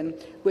Burlington,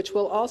 which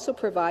will also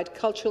provide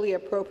culturally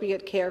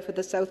appropriate care for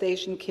the South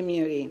Asian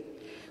community.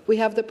 We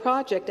have the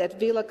project at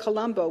Villa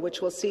Colombo,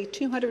 which will see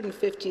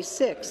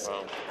 256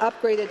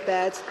 upgraded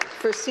beds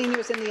for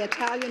seniors in the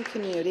Italian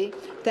community,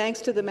 thanks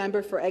to the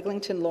member for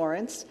Eglinton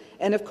Lawrence,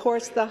 and of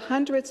course the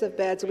hundreds of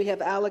beds we have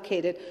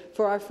allocated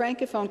for our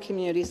Francophone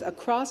communities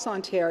across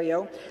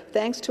Ontario,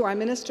 thanks to our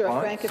Minister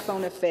of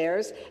Francophone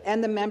Affairs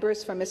and the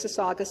members from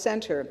Mississauga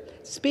Centre.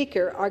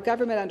 Speaker, our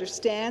government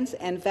understands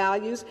and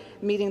values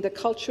meeting the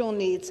cultural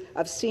needs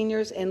of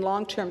seniors in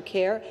long-term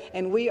care,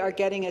 and we are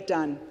getting it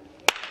done.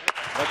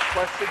 Next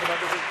question, the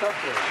member for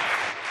Sudbury.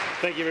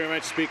 Thank you very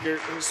much, Speaker.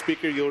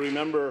 Speaker, you'll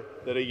remember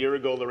that a year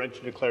ago,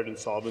 Laurentian declared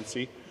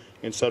insolvency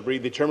in Sudbury.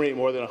 They terminated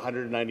more than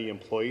 190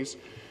 employees,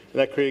 and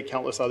that created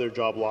countless other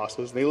job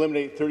losses. They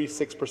eliminated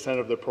 36%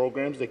 of their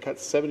programs. They cut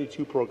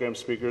 72 program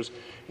speakers,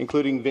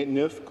 including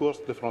 29 cours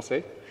de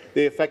français.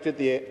 They affected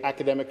the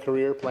academic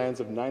career plans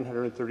of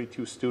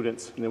 932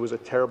 students, and it was a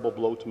terrible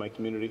blow to my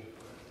community.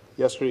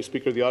 Yesterday,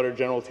 Speaker, the Auditor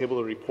General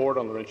tabled a report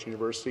on Laurentian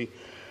University.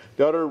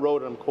 The Auditor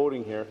wrote, and I'm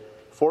quoting here,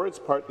 "For its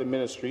part, the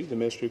Ministry of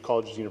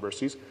Colleges and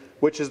Universities,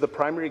 which is the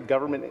primary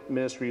government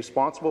ministry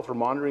responsible for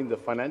monitoring the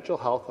financial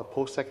health of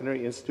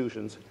post-secondary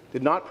institutions,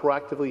 did not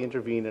proactively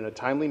intervene in a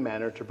timely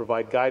manner to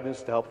provide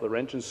guidance to help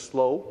Laurentians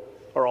slow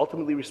or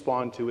ultimately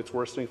respond to its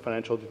worsening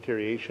financial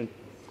deterioration."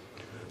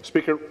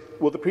 Speaker,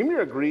 will the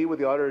Premier agree with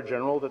the Auditor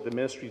General that the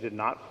Ministry did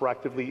not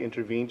proactively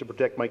intervene to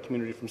protect my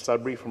community from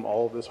Sudbury from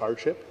all of this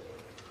hardship?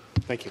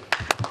 Thank you.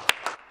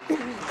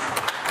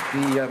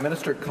 The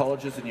Minister of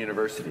Colleges and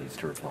Universities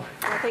to reply.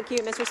 Well, thank you,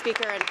 Mr.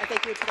 Speaker, and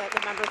thank you to the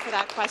member for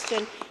that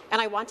question. And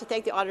I want to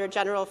thank the Auditor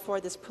General for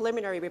this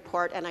preliminary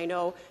report, and I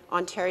know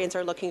Ontarians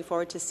are looking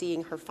forward to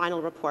seeing her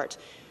final report.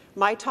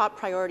 My top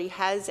priority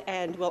has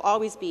and will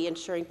always be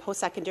ensuring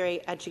post-secondary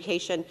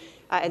education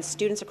and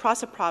students across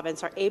the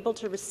province are able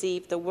to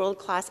receive the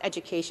world-class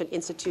education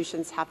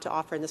institutions have to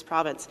offer in this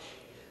province.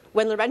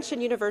 When Laurentian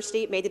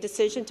University made the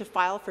decision to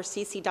file for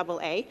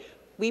CCAA,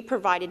 we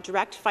provided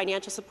direct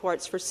financial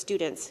supports for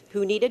students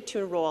who needed to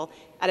enroll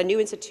at a new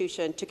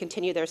institution to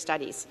continue their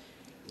studies.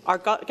 Our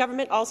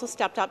government also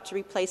stepped up to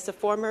replace the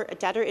former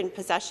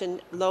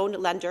debtor-in-possession loan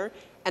lender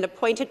and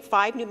appointed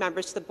 5 new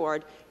members to the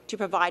board to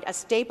provide a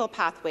stable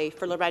pathway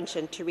for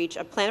Laurentian to reach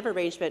a plan of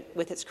arrangement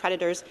with its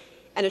creditors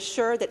and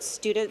assure that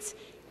students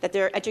that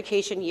their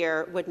education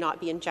year would not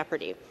be in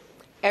jeopardy.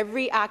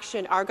 Every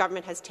action our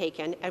government has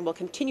taken and will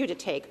continue to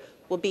take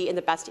will be in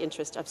the best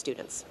interest of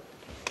students.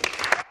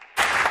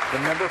 The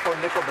member for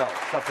Nickel Belt,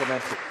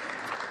 supplementary.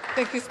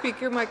 Thank you,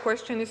 Speaker. My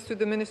question is to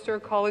the Minister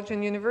of College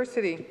and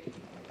University.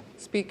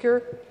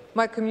 Speaker,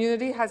 my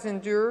community has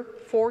endured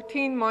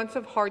 14 months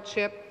of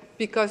hardship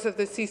because of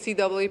the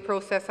CCAA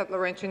process at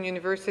Laurentian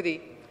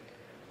University.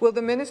 Will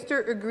the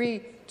Minister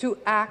agree to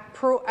act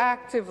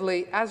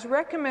proactively, as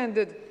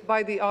recommended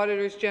by the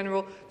Auditors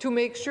General, to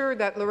make sure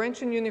that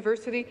Laurentian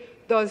University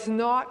does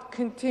not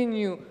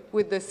continue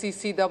with the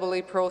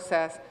CCAA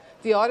process?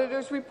 The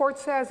Auditor's report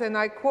says, and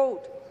I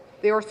quote,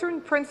 "There are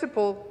certain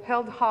principles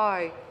held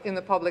high in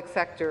the public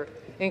sector,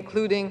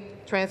 including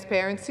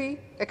transparency,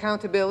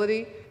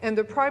 accountability, and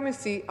the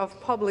primacy of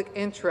public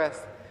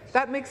interest.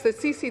 That makes the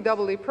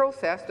CCAA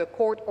process, the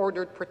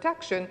court-ordered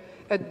protection,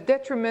 a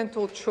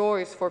detrimental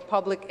choice for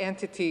public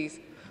entities.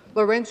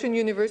 Laurentian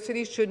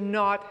University should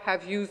not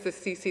have used the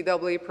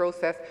CCAA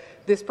process.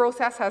 This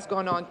process has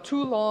gone on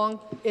too long.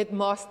 It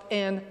must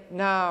end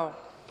now.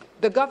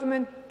 The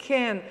government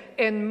can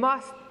and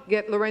must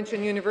get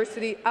Laurentian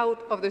University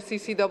out of the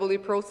CCAA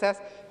process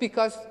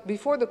because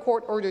before the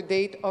court-ordered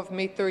date of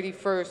May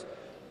 31st,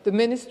 the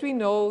ministry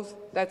knows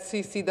that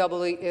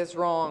CCAA is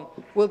wrong.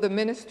 Will the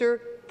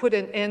minister put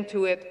an end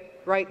to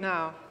it right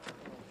now?"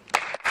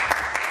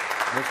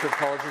 Minister of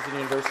Colleges and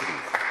Universities.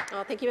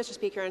 Well, thank you, Mr.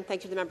 Speaker, and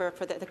thank you to the member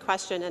for the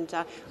question. And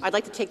I'd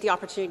like to take the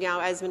opportunity now,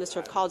 as Minister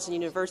of Colleges and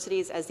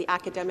Universities, as the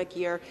academic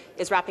year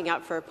is wrapping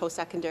up for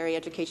post-secondary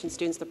education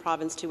students in the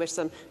province, to wish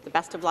them the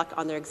best of luck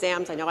on their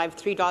exams. I know I have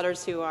 3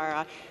 daughters who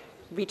are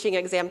reaching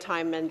exam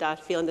time and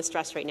feeling the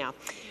stress right now.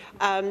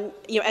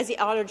 As the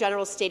Auditor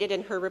General stated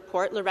in her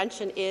report,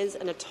 Laurentian is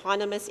an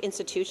autonomous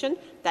institution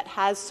that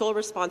has sole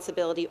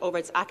responsibility over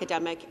its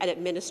academic and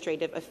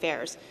administrative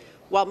affairs.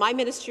 While my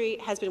ministry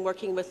has been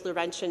working with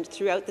Laurentian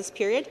throughout this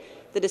period,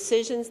 the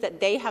decisions that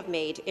they have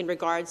made in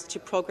regards to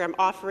program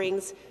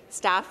offerings,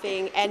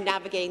 staffing, and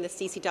navigating the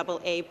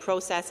CCAA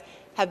process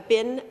have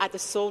been at the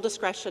sole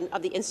discretion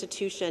of the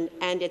institution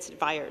and its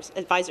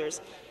advisors.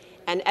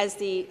 And as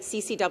the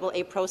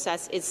CCAA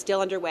process is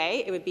still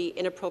underway, it would be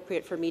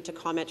inappropriate for me to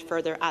comment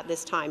further at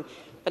this time.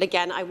 But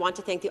again, I want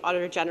to thank the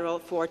Auditor General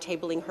for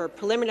tabling her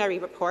preliminary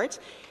report,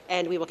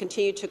 and we will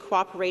continue to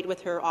cooperate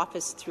with her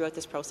office throughout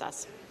this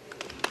process.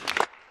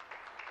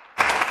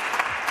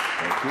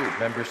 Thank you.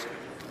 Members,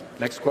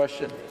 next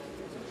question.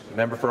 The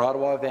member for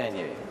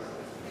Ottawa-Vanier.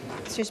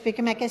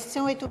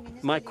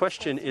 My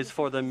question is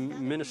for the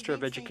Minister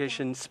of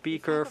Education.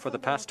 Speaker, for the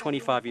past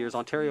 25 years,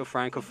 Ontario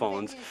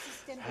Francophones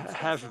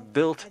have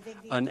built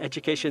an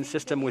education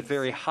system with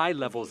very high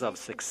levels of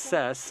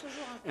success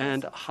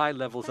and high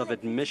levels of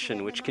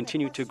admission, which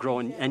continue to grow,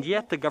 and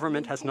yet the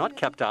government has not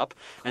kept up,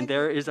 and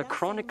there is a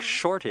chronic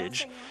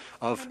shortage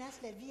of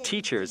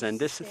teachers, and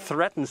this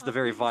threatens the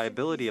very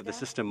viability of the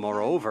system.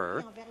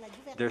 Moreover,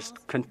 there's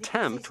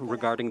contempt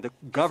regarding the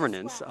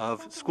governance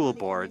of school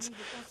boards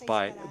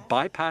by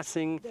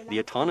bypassing the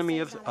autonomy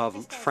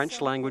of French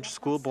language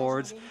school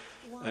boards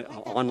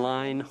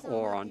online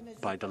or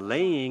by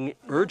delaying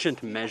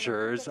urgent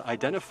measures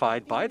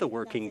identified by the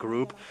working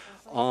group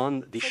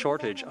on the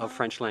shortage of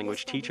French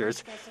language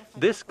teachers.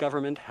 This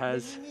government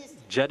has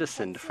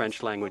jettisoned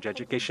French language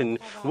education.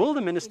 Will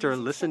the minister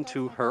listen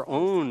to her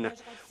own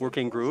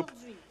working group,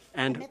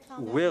 and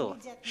will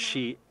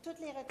she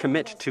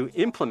commit to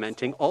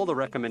implementing all the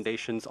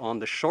recommendations on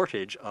the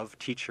shortage of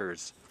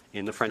teachers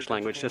in the French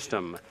language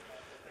system?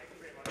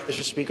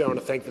 Mr. Speaker, I want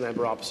to thank the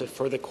member opposite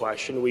for the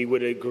question. We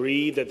would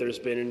agree that there's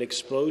been an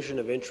explosion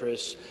of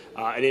interest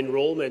and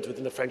enrollment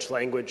within the French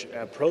language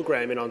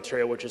program in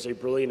Ontario, which is a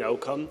brilliant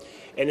outcome,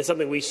 and it's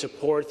something we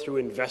support through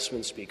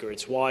investment, Speaker.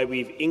 It's why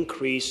we've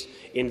increased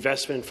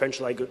investment in French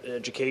language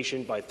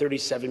education by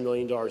 $37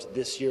 million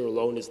this year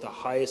alone. Is the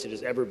highest it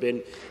has ever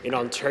been in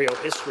Ontario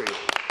history.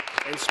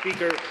 And,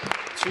 Speaker,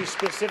 to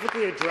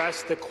specifically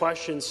address the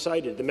question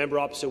cited, the member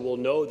opposite will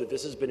know that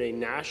this has been a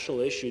national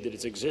issue that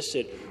has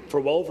existed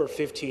for well over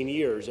 15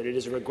 years, and it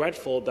is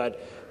regretful that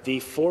the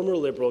former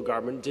Liberal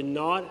government did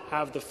not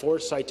have the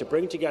foresight to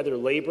bring together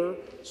labour,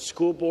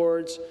 school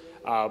boards,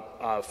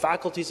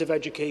 faculties of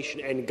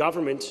education and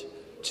government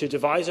to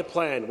devise a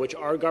plan, which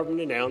our government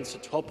announced, a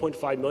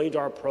 $12.5 million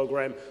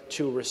program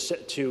to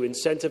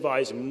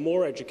incentivize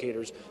more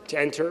educators to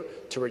enter,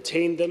 to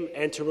retain them,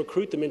 and to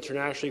recruit them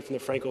internationally from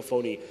the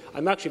Francophonie.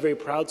 I'm actually very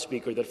proud,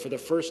 Speaker, that for the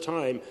first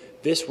time,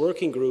 this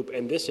working group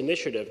and this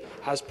initiative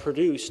has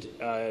produced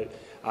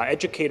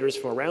educators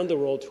from around the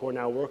world who are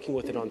now working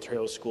within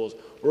Ontario schools.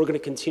 We're going to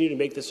continue to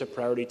make this a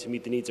priority to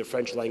meet the needs of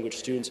French language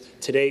students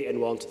today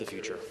and well into the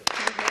future.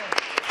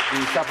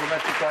 The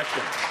supplementary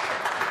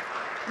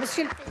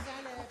question.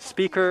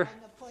 Speaker,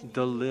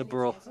 the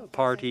Liberal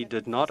Party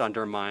did not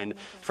undermine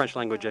French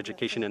language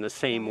education in the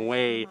same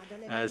way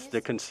as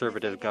the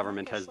Conservative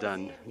government has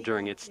done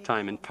during its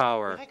time in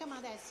power.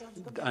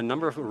 A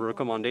number of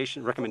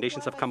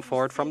recommendations have come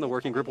forward from the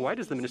working group. Why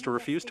does the minister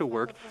refuse to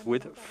work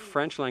with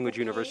French language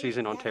universities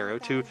in Ontario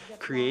to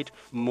create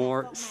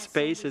more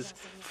spaces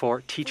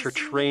for teacher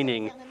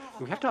training?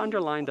 We have to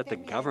underline that the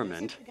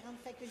government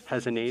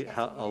has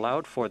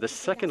allowed for the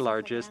second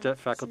largest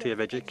faculty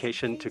of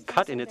education to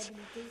cut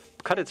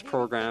its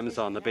programs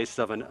on the basis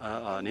of an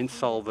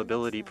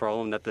insolvability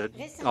problem that the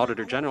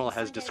Auditor General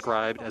has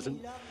described as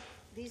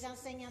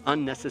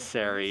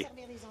unnecessary.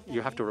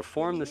 You have to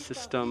reform the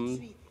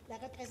system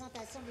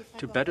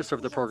to better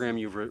serve the program.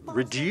 You've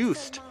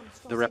reduced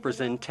the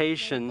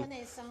representation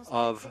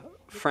of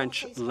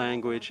French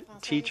language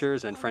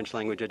teachers and French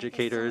language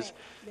educators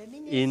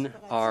in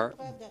our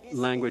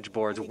language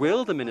boards.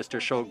 Will the minister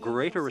show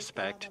greater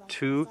respect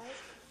to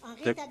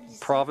the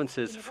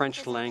province's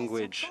French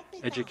language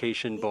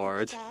education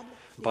boards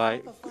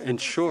by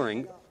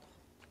ensuring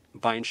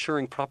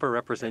proper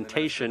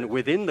representation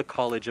within the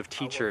College of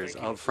Teachers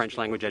of French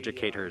language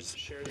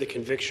educators? The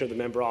conviction of the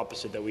member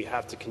opposite that we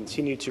have to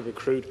continue to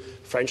recruit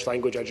French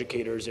language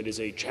educators. It is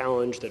a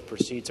challenge that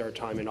precedes our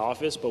time in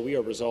office, but we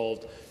are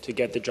resolved to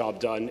get the job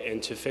done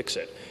and to fix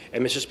it.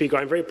 And Mr. Speaker,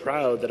 I'm very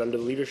proud that under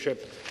the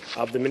leadership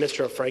of the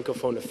Minister of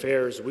Francophone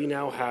Affairs, we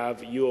now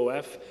have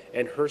UOF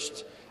and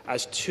Hearst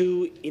as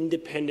two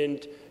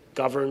independent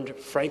governed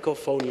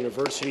Francophone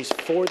universities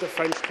for the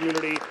French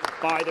community,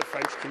 by the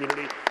French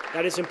community.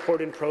 That is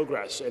important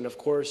progress. And of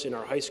course, in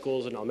our high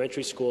schools and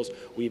elementary schools,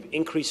 we've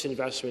increased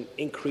investment,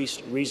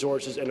 increased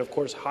resources, and of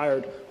course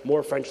hired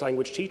more French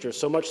language teachers,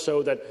 so much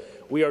so that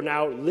we are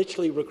now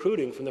literally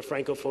recruiting from the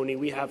Francophonie.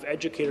 We have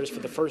educators for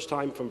the first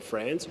time from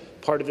France,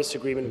 part of this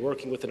agreement,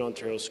 working within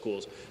Ontario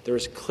schools. There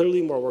is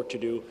clearly more work to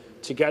do.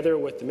 Together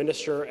with the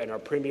Minister and our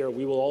Premier,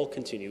 we will all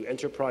continue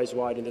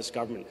enterprise-wide in this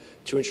government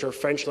to ensure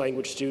French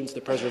language students,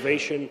 the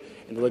preservation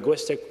and the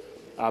linguistic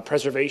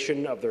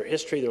preservation of their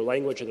history, their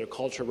language and their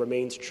culture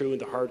remains true in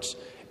the hearts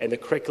and the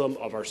curriculum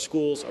of our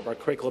schools, of our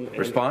curriculum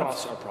and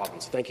across our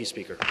province. Thank you,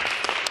 Speaker.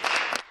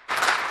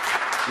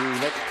 The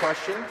next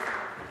question,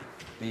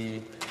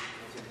 the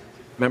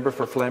member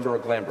for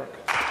Flamborough-Glanbrook.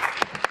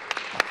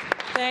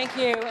 Thank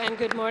you, and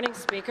good morning,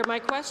 Speaker. My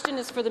question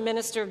is for the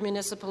Minister of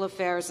Municipal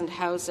Affairs and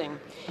Housing.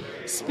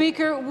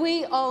 Speaker,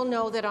 we all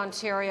know that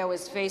Ontario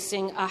is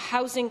facing a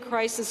housing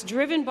crisis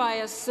driven by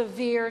a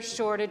severe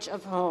shortage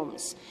of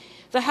homes.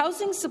 The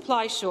housing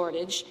supply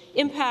shortage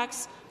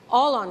impacts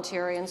all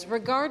Ontarians,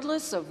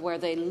 regardless of where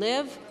they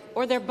live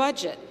or their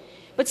budget.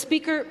 But,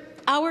 Speaker,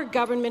 our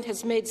government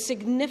has made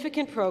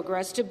significant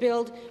progress to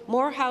build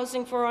more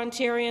housing for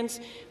Ontarians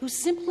who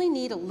simply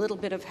need a little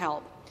bit of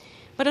help.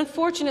 But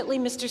unfortunately,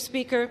 Mr.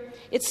 Speaker,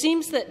 it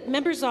seems that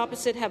members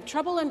opposite have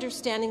trouble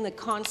understanding the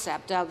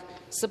concept of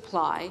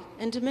supply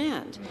and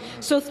demand.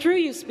 So through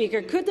you,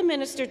 Speaker, could the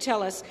minister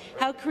tell us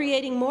how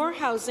creating more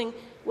housing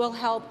will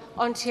help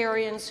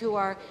Ontarians who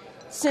are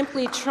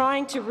simply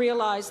trying to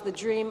realize the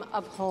dream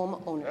of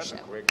home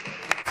ownership?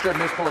 Minister of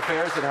Municipal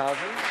Affairs and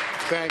Housing.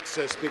 Thanks,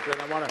 Speaker.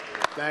 And I want to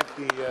thank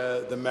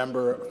the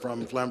member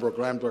from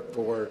Flamborough-Glanbrook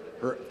for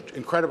her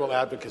incredible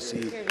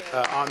advocacy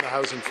on the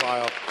housing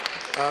file.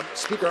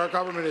 Speaker, our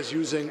government is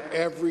using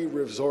every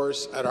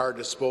resource at our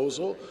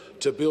disposal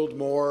to build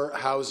more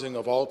housing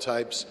of all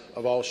types,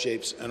 of all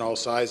shapes and all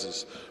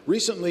sizes.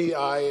 Recently,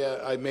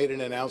 I made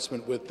an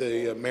announcement with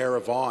the Mayor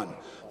of Vaughan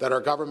that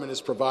our government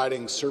is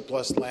providing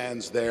surplus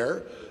lands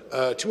there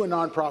to a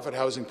nonprofit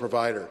housing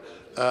provider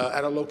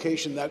at a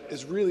location that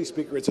is really,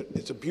 Speaker,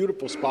 it's a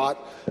beautiful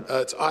spot.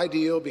 It's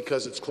ideal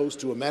because it's close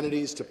to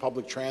amenities, to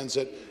public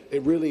transit.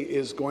 It really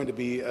is going to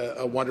be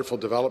a wonderful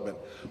development.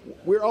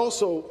 We're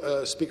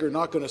also, Speaker,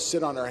 not going to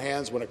sit on our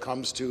hands when it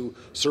comes to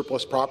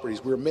surplus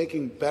properties. We're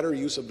making better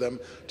use of them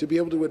to be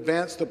able to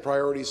advance the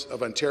priorities of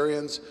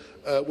Ontarians,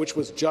 which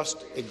was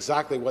just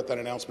exactly what that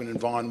announcement in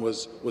Vaughan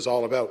was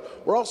all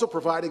about. We're also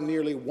providing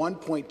nearly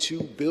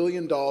 $1.2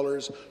 billion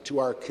to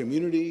our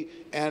community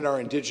and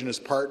our Indigenous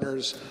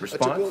partners to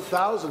build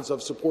thousands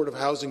of supportive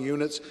housing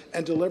units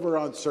and deliver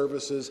on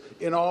services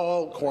in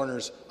all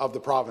corners of the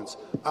province.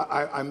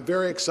 I'm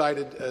very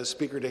excited,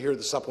 Speaker, to hear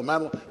the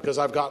supplemental, because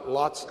I've got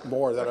lots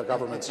more that our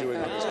government's doing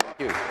on this. Thank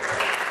you.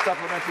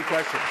 Supplementary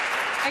question.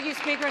 Thank you,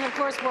 Speaker, and of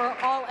course we're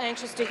all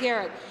anxious to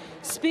hear it.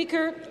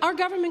 Speaker, our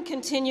government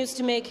continues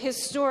to make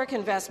historic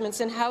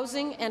investments in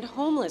housing and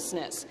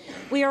homelessness.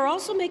 We are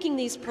also making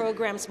these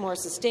programs more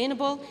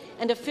sustainable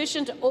and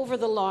efficient over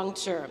the long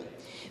term.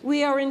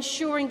 We are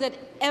ensuring that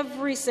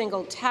every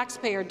single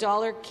taxpayer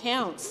dollar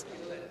counts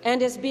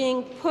and is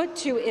being put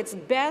to its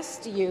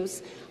best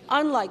use,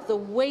 unlike the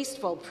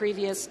wasteful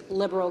previous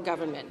Liberal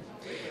government.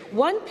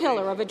 One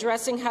pillar of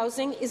addressing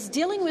housing is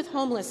dealing with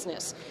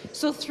homelessness.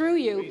 So through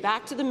you,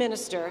 back to the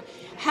minister,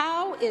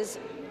 how is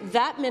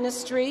that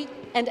ministry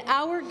and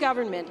our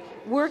government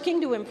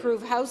working to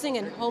improve housing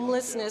and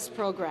homelessness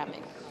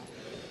programming?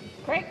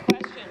 Great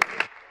question.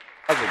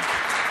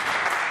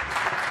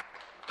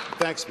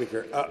 Thanks,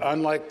 Speaker.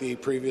 Unlike the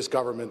previous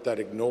government that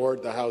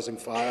ignored the housing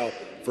file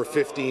for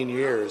 15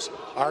 years,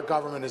 our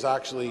government is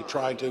actually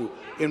trying to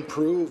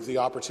improve the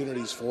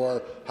opportunities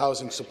for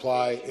housing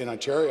supply in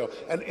Ontario.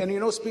 And you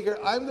know, Speaker,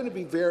 I'm going to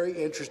be very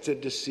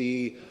interested to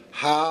see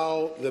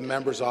how the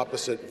members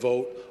opposite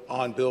vote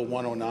on Bill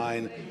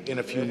 109 in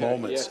a few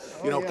moments.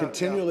 Yes. You know,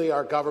 continually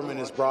our government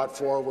has brought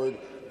forward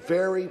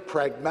very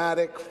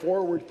pragmatic,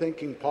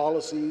 forward-thinking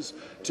policies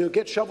to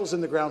get shovels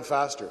in the ground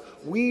faster.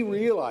 We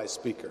realize,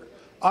 Speaker,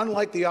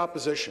 unlike the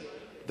opposition,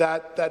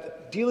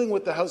 that dealing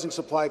with the housing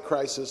supply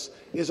crisis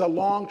is a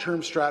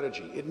long-term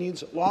strategy. It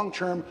needs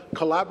long-term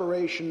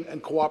collaboration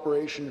and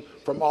cooperation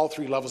from all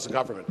three levels of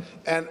government.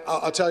 And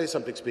I'll tell you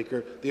something,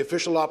 Speaker. The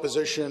official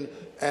opposition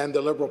and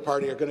the Liberal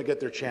Party are going to get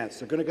their chance.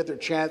 They're going to get their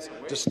chance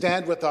to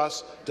stand with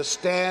us, to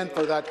stand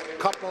for that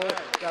couple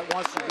that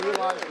wants to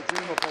realize the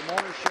dream of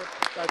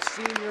homeownership, that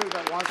senior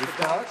that wants to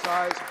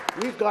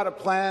downsize. We've got a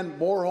plan,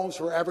 more homes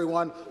for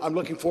everyone. I'm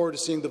looking forward to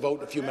seeing the vote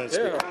in a few minutes,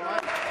 Speaker.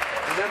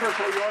 The member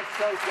for York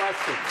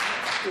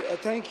South-Weston.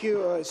 Thank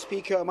you,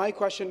 Speaker. My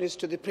question is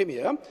to the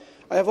Premier.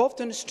 I have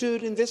often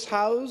stood in this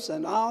House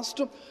and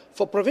asked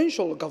for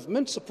provincial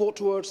government support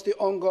towards the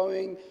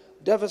ongoing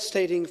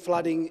devastating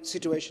flooding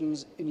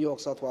situations in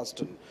York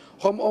South-Weston.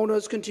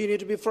 Homeowners continue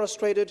to be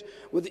frustrated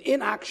with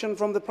inaction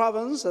from the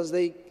province as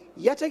they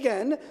yet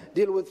again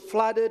deal with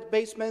flooded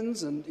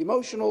basements and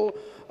emotional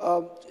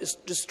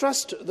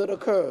distress that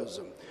occurs.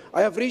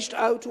 I have reached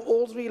out to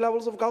all three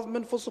levels of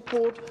government for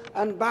support,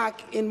 and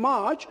back in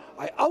March,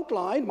 I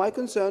outlined my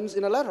concerns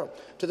in a letter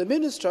to the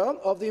Minister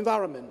of the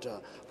Environment.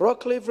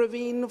 Rockcliffe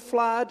Ravine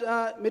Flood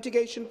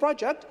Mitigation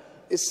Project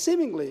is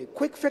seemingly a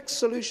quick-fix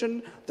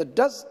solution that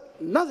does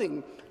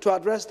nothing to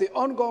address the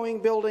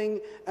ongoing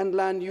building and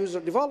land user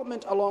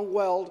development along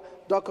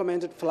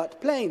well-documented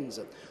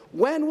floodplains.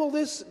 When will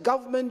this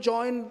government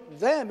join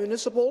their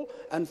municipal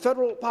and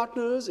federal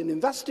partners in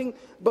investing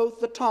both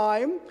the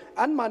time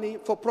and money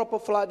for proper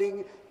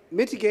flooding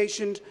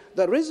mitigation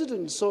that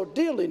residents so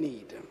dearly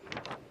need?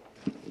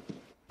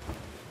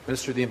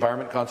 Minister of the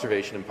Environment,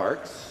 Conservation and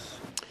Parks.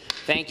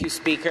 Thank you,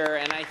 Speaker,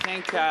 and I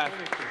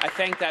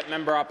thank that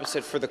member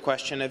opposite for the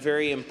question, a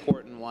very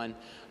important one.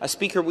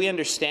 Speaker, we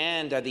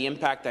understand the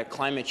impact that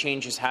climate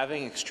change is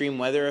having, extreme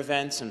weather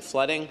events and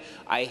flooding.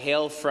 I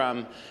hail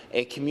from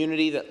a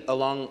community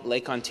along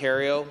Lake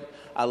Ontario,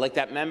 like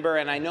that member,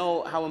 and I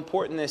know how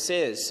important this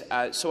is.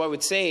 So I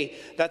would say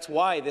that's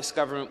why this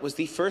government was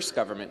the first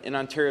government in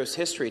Ontario's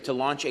history to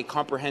launch a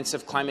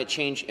comprehensive climate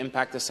change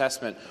impact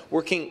assessment,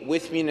 working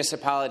with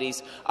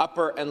municipalities,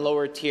 upper and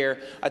lower tier,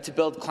 to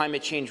build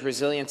climate change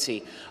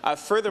resiliency.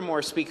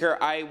 Furthermore, Speaker,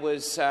 I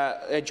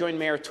joined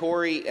Mayor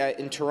Tory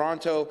in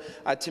Toronto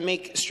to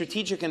make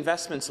strategic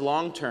investments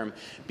long-term,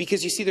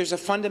 because you see there's a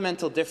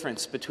fundamental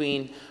difference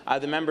between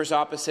the members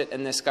opposite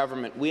and this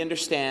government. We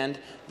understand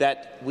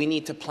that we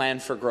need to plan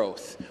for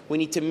growth. We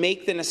need to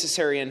make the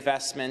necessary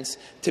investments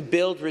to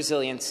build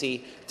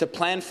resiliency, to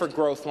plan for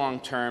growth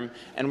long-term,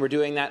 and we're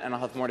doing that, and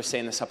I'll have more to say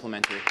in the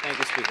supplementary. Thank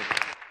you, Speaker.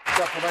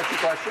 Supplementary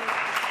question.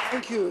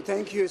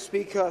 Thank you,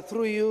 Speaker.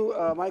 Through you,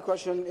 my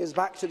question is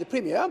back to the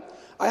Premier.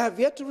 I have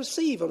yet to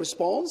receive a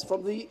response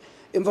from the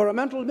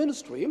Environmental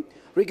Ministry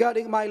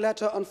regarding my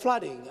letter on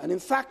flooding, and in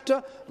fact,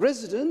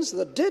 residents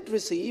that did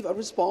receive a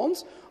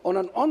response on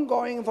an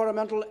ongoing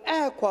environmental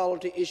air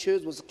quality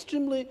issues was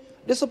extremely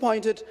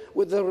disappointed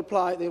with the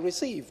reply they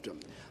received.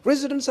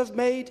 Residents have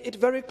made it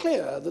very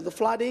clear that the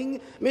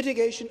flooding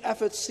mitigation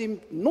efforts seem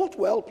not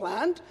well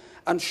planned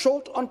and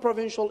short on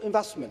provincial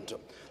investment.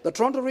 The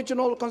Toronto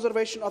Regional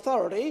Conservation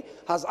Authority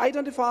has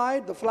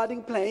identified the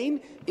flooding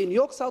plain in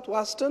York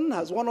South-Weston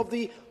as one of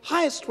the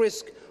highest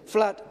risk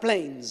flood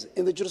plains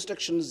in the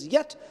jurisdictions,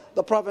 yet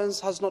the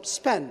province has not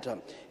spent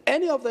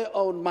any of their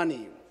own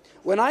money.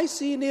 When I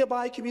see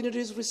nearby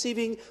communities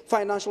receiving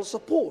financial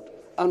support,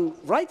 and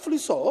rightfully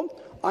so,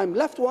 I'm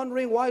left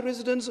wondering why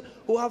residents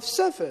who have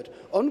suffered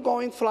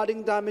ongoing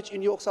flooding damage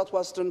in York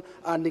South-Weston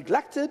are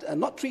neglected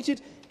and not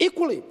treated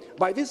equally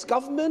by this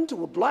government.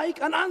 Would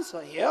like an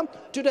answer here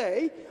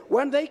today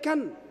when they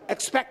can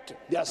expect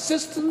the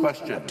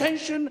assistance and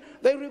attention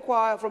they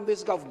require from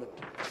this government.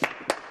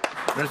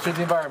 Minister of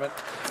the Environment.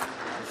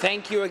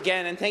 Thank you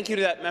again, and thank you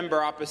to that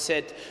member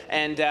opposite,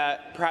 and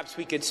perhaps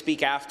we could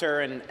speak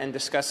after and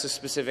discuss the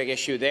specific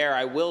issue there.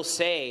 I will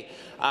say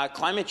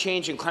climate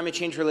change and climate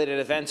change-related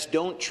events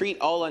don't treat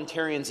all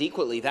Ontarians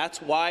equally. That's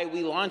why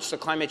we launched the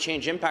Climate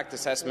Change Impact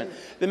Assessment.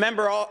 The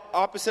member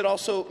opposite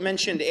also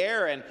mentioned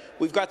air, and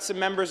we've got some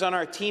members on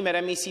our team at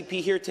MECP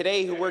here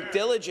today who work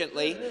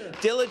diligently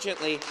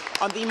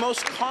on the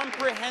most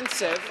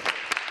comprehensive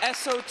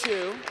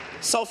SO2,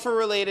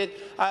 sulfur-related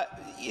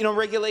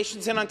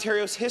regulations in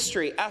Ontario's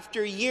history,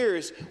 after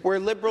years where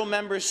Liberal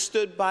members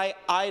stood by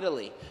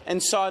idly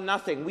and saw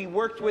nothing. We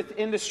worked with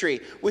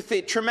industry, with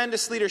the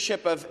tremendous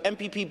leadership of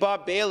MPP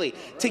Bob Bailey,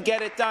 to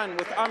get it done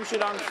with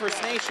Amjadang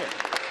First Nation.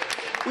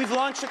 We've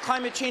launched a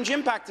climate change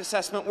impact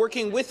assessment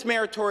working with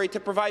Mayor Tory to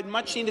provide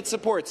much-needed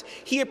supports.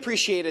 He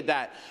appreciated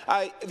that.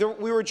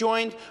 We were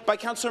joined by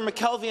Councillor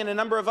McKelvey and a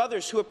number of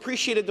others who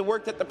appreciated the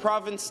work that the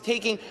province is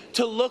taking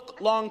to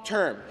look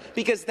long-term,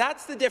 because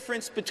that's the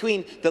difference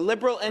between the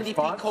Liberal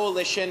NDP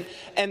coalition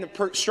and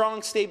the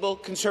strong, stable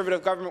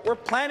Conservative government. We're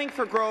planning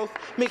for growth,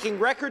 making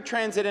record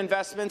transit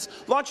investments,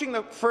 launching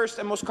the first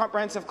and most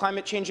comprehensive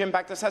climate change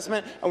impact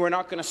assessment, and we're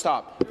not going to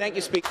stop. Thank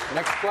you, Speaker.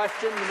 Next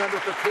question, the member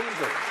for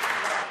Cambridge.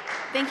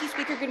 Thank you,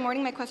 Speaker. Good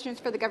morning. My question is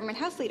for the Government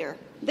House Leader.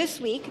 This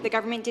week, the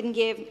government didn't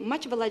give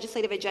much of a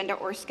legislative agenda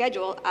or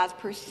schedule, as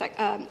per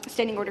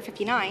Standing Order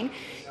 59,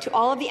 to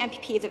all of the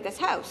MPPs of this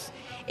House.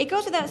 It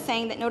goes without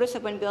saying that notice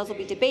of when bills will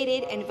be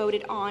debated and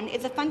voted on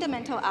is a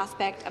fundamental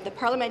aspect of the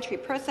parliamentary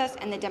process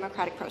and the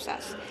democratic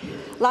process.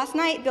 Last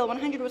night, Bill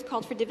 100 was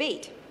called for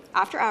debate,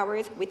 after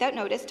hours, without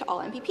notice to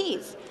all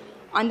MPPs.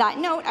 On that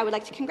note, I would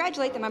like to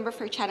congratulate the member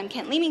for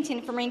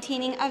Chatham-Kent-Leamington for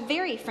maintaining a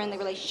very friendly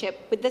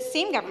relationship with the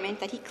same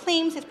government that he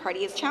claims his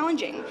party is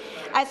challenging,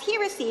 as he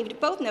received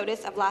both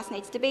notice of last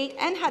night's debate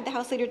and had the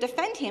House Leader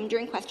defend him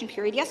during question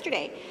period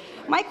yesterday.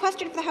 My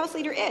question for the House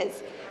Leader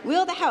is,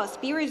 will the House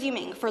be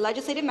resuming for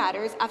legislative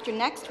matters after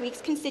next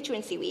week's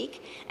constituency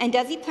week, and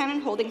does he plan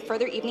on holding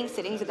further evening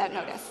sittings without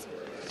notice?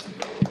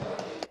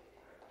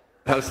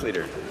 House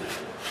Leader.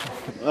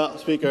 Well,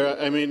 Speaker,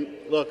 I mean,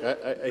 look,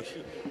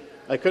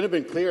 I couldn't have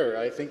been clearer.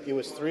 I think it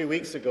was 3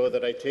 weeks ago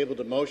that I tabled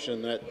a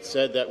motion that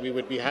said that we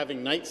would be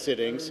having night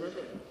sittings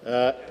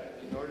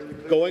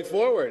going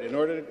forward in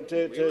order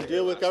to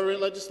deal with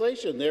government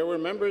legislation. There were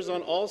members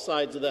on all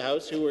sides of the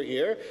House who were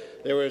here.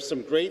 There were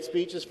some great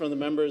speeches from the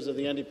members of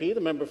the NDP.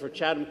 The member for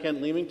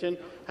Chatham-Kent-Leamington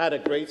had a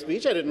great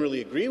speech. I didn't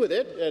really agree with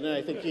it, and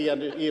I think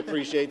he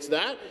appreciates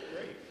that.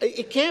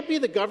 It can't be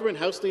the government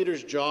House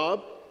Leader's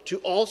job to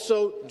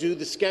also do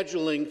the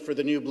scheduling for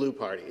the New Blue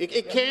Party.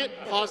 It can't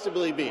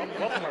possibly be.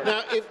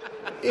 Now,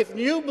 if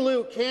New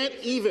Blue can't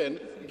even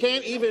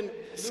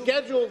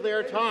schedule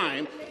their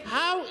time,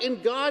 how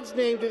in God's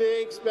name do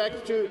they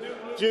expect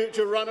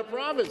to run a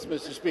province,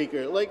 Mr.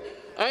 Speaker? Like,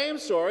 I am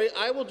sorry.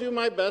 I will do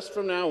my best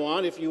from now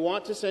on. If you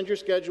want to send your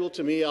schedule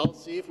to me, I'll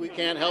see if we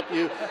can't help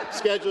you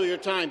schedule your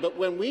time. But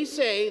when we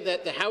say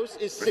that the House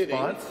is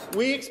sitting,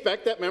 we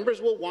expect that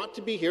members will want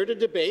to be here to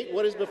debate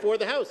what is before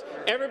the House.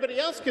 Everybody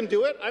else can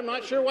do it. I'm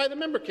not sure why the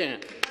member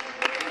can't.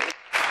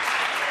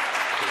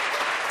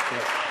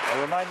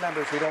 I'll remind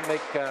members we don't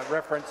make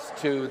reference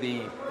to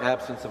the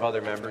absence of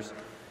other members.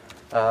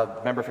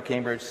 Member for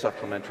Cambridge,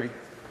 supplementary.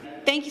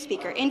 Thank you,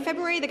 Speaker. In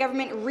February, the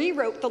government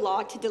rewrote the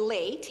law to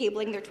delay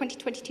tabling their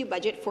 2022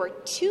 budget for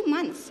 2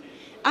 months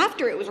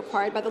after it was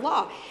required by the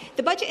law.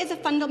 The budget is a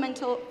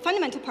fundamental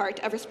part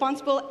of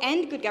responsible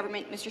and good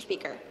government, Mr.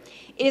 Speaker.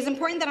 It is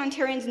important that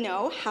Ontarians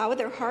know how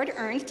their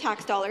hard-earned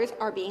tax dollars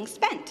are being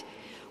spent.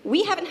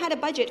 We haven't had a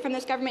budget from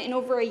this government in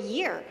over a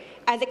year,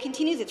 as it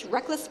continues its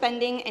reckless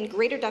spending and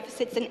greater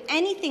deficits than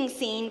anything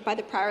seen by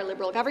the prior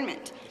Liberal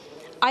government.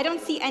 I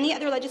don't see any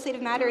other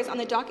legislative matters on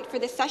the docket for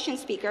this session,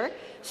 Speaker,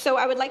 so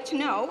I would like to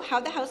know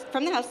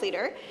from the House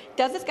Leader,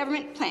 does this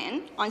government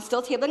plan on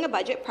still tabling a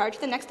budget prior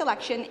to the next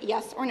election,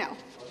 yes or no?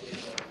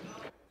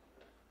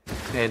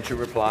 And to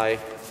reply,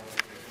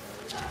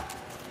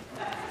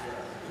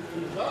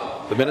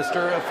 the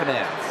Minister of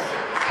Finance.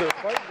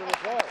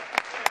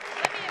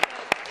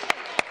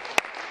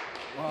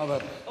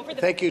 Well,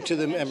 thank you to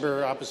the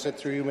member opposite,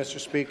 through you, Mr.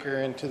 Speaker,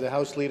 and to the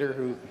House Leader,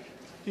 who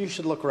you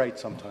should look right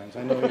sometimes.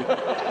 I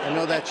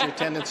know that's your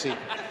tendency.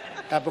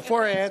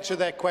 Before I answer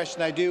that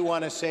question, I do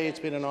want to say it's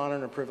been an honour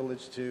and a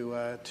privilege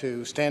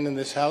to stand in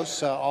this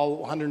House, all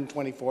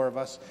 124 of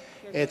us.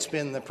 It's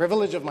been the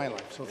privilege of my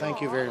life, so thank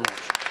you very much.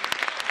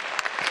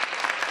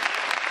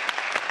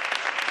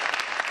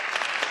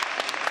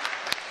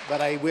 But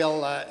I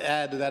will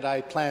add that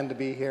I plan to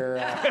be here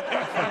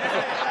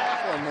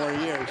for more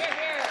years.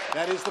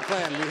 That is the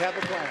plan. We have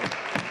a plan.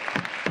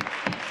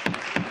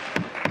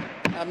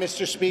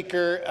 Mr.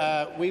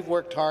 Speaker, we've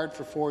worked hard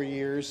for 4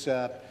 years.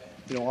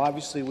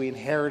 Obviously, we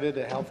inherited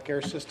a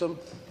healthcare system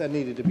that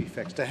needed to be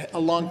fixed, a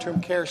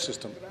long-term care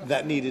system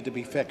that needed to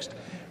be fixed.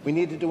 We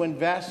needed to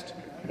invest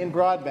in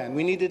broadband.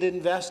 We needed to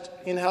invest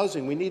in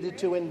housing. We needed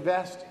to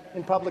invest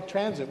in public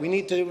transit. We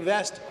need to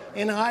invest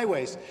in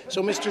highways.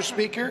 So, Mr.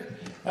 Speaker,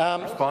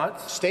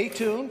 stay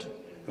tuned.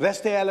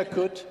 Restez à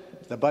l'écoute.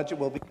 The budget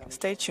will be coming.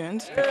 Stay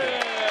tuned.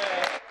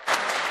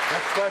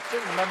 Next question,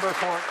 the member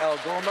for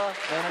Algoma,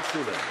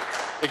 Manitoulin.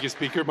 Thank you,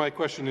 Speaker. My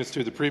question is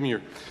to the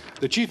Premier.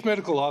 The Chief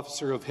Medical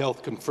Officer of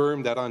Health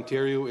confirmed that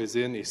Ontario is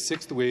in a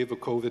sixth wave of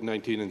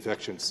COVID-19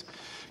 infections.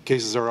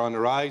 Cases are on the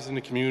rise in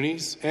the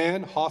communities,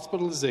 and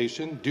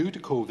hospitalization due to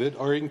COVID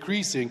are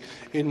increasing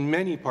in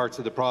many parts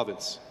of the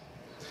province.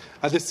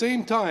 At the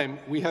same time,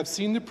 we have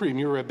seen the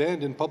Premier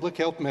abandon public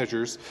health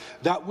measures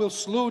that will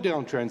slow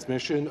down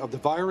transmission of the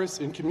virus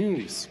in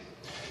communities.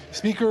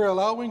 Speaker,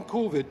 allowing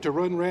COVID to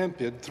run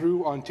rampant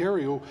through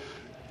Ontario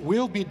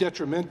will be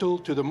detrimental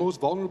to the most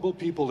vulnerable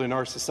people in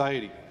our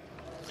society.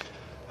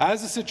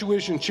 As the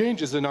situation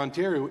changes in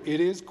Ontario, it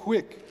is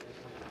quick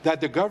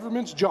that the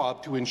government's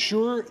job to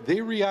ensure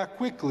they react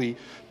quickly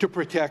to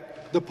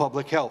protect the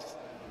public health?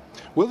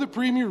 Will the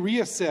Premier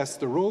reassess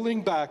the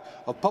rolling back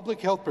of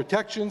public health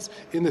protections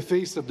in the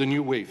face of the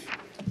new wave?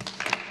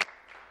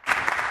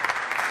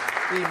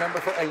 The member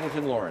for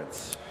Eglinton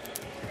Lawrence.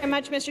 Very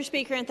much, Mr.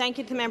 Speaker, and thank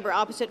you to the member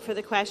opposite for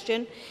the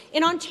question.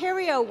 In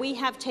Ontario, we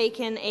have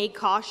taken a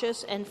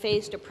cautious and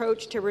phased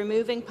approach to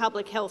removing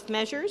public health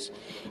measures,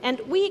 and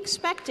we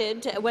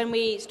expected, when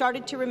we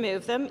started to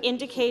remove them,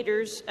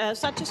 indicators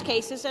such as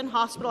cases and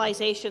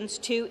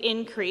hospitalizations to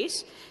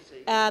increase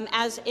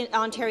as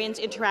Ontarians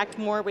interact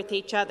more with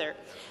each other.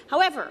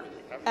 However,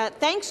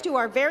 thanks to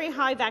our very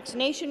high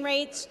vaccination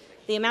rates,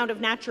 the amount of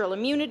natural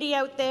immunity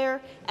out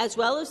there, as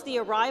well as the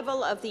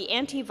arrival of the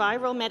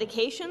antiviral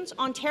medications,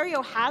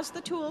 Ontario has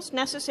the tools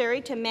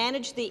necessary to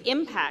manage the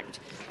impact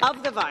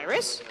of the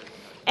virus.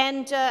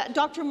 And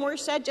Dr. Moore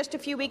said just a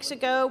few weeks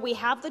ago, we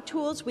have the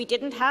tools we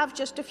didn't have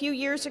just a few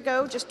years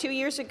ago, just 2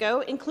 years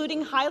ago,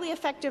 including highly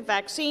effective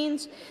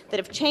vaccines that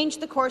have changed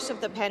the course of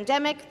the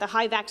pandemic, the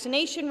high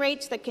vaccination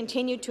rates that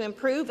continue to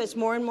improve as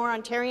more and more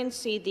Ontarians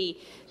see the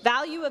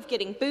value of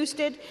getting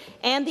boosted,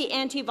 and the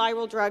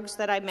antiviral drugs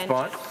that I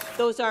mentioned.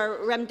 Those are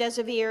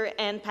remdesivir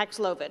and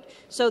Paxlovid.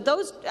 So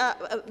those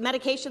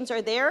medications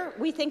are there.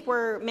 We think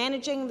we're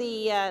managing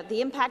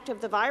the impact of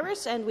the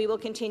virus, and we will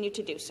continue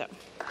to do so.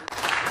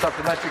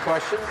 Supplementary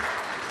question.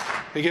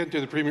 Again,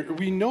 to the Premier,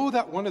 we know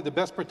that one of the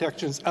best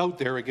protections out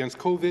there against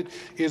COVID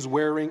is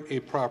wearing a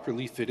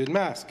properly fitted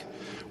mask.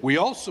 We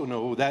also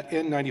know that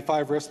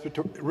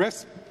N95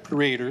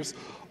 respirators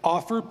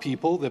offer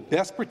people the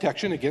best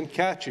protection against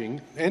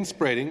catching and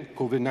spreading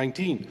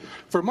COVID-19.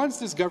 For months,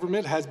 this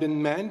government has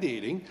been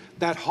mandating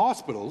that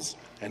hospitals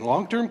and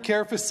long-term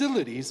care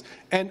facilities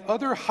and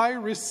other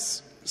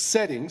high-risk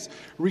settings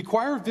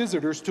require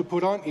visitors to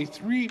put on a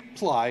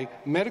 3-ply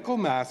medical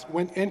mask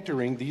when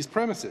entering these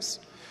premises.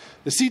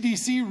 The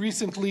CDC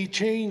recently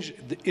changed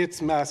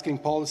its masking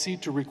policy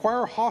to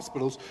require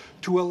hospitals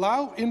to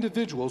allow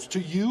individuals to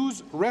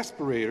use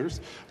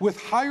respirators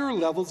with higher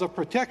levels of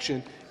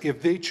protection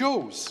if they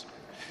chose.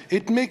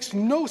 It makes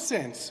no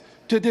sense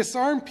to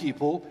disarm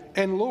people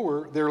and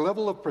lower their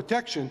level of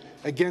protection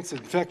against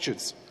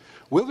infections.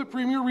 Will the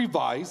Premier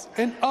revise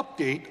and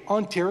update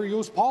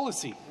Ontario's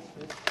policy?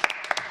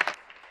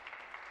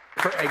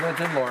 For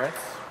Eglinton Lawrence.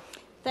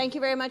 Thank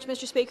you very much,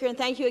 Mr. Speaker, and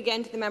thank you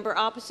again to the member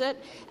opposite.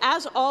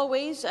 As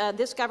always,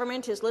 this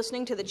government is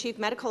listening to the Chief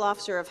Medical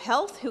Officer of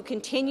Health, who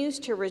continues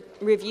to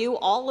review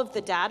all of the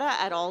data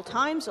at all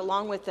times,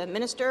 along with the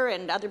Minister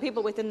and other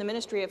people within the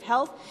Ministry of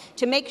Health,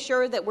 to make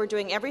sure that we're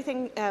doing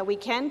everything we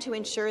can to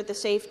ensure the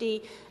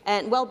safety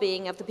and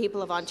well-being of the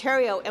people of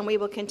Ontario, and we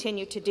will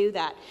continue to do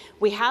that.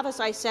 We have, as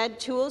I said,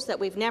 tools that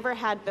we've never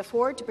had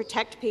before to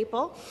protect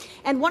people,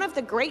 and one of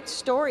the great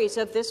stories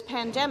of this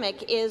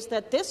pandemic is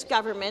that this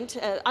government,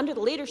 under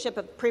the leadership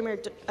of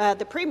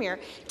the Premier,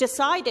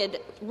 decided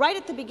right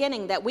at the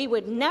beginning that we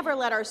would never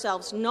let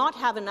ourselves not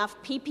have enough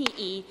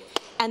PPE,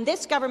 and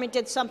this government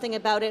did something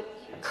about it.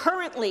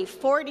 Currently,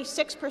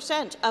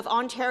 46% of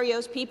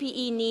Ontario's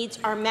PPE needs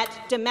are met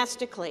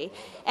domestically,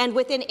 and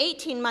within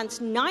 18 months,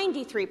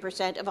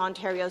 93% of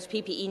Ontario's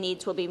PPE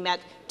needs will be met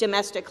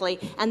domestically,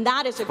 and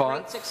that is a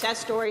great success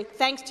story,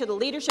 thanks to the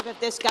leadership of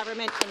this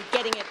government in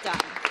getting it done.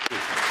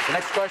 The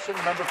next question,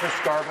 the member for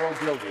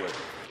Scarborough-Guildwood.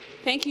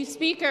 Thank you,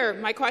 Speaker.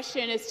 My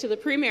question is to the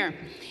Premier.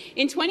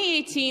 In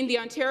 2018, the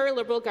Ontario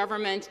Liberal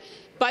government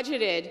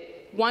budgeted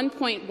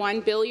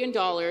 $1.1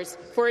 billion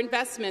for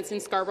investments in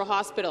Scarborough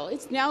Hospital.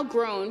 It's now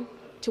grown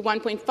to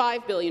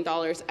 $1.5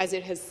 billion as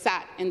it has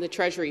sat in the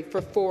Treasury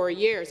for 4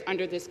 years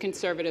under this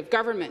Conservative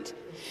government.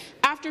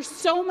 After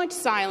so much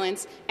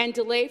silence and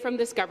delay from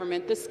this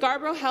government, the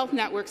Scarborough Health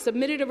Network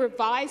submitted a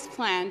revised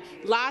plan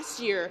last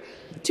year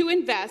to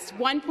invest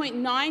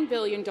 $1.9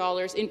 billion in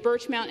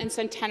Birchmount and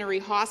Centenary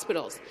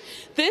hospitals.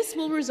 This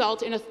will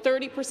result in a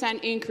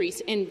 30% increase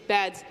in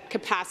beds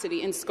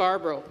capacity in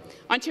Scarborough.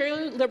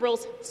 Ontario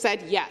Liberals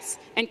said yes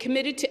and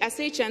committed to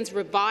SHN's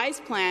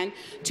revised plan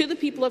to the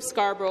people of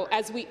Scarborough,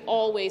 as we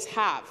always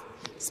have.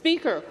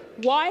 Speaker,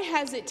 why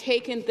has it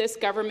taken this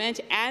government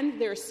and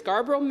their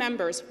Scarborough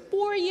members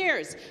 4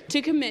 years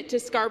to commit to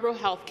Scarborough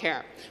health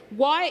care?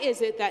 Why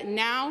is it that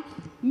now,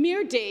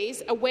 mere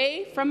days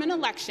away from an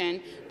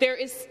election, there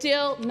is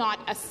still not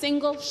a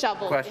single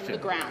shovel in the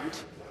ground?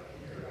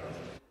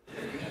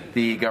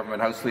 The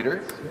Government House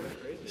Leader.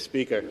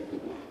 Speaker,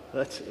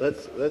 let's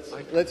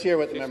hear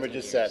what the member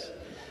just said.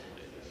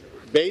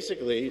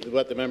 Basically,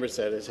 what the member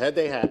said is, had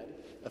they had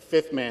a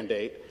fifth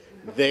mandate,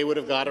 they would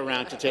have got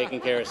around to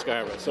taking care of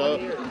Scarborough. So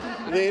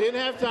they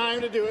didn't have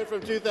time to do it from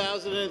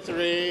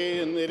 2003,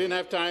 and they didn't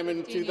have time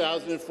in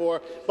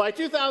 2004. By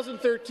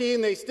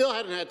 2013, they still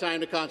hadn't had time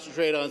to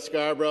concentrate on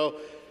Scarborough.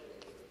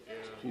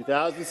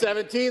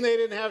 2017, they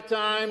didn't have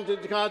time to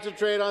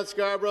concentrate on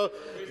Scarborough,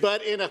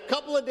 but in a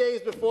couple of days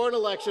before an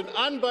election,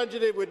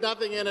 unbudgeted with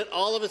nothing in it,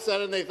 all of a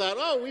sudden they thought,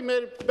 oh, we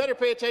better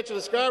pay attention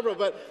to Scarborough.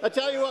 But I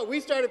tell you what, we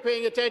started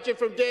paying attention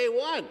from day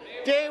one.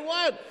 Day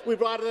one, we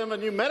brought them a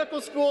new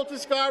medical school to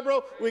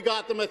Scarborough. We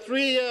got them a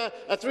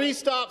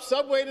three-stop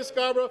subway to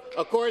Scarborough.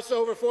 Of course,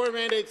 over 4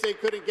 mandates, they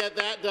couldn't get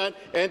that done.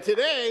 And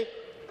today,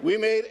 we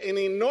made an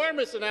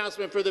enormous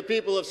announcement for the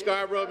people of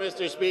Scarborough,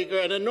 Mr. Speaker,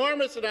 an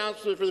enormous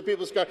announcement for the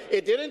people of Scarborough.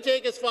 It didn't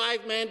take us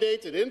 5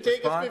 mandates. It didn't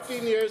take us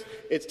 15 years.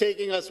 It's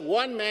taking us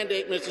 1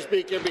 mandate, Mr.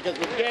 Speaker, because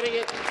we're getting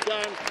it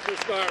done for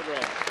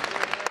Scarborough.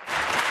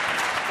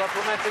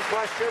 Supplementary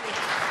question.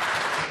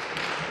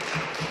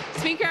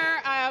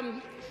 Speaker,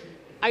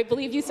 I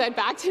believe you said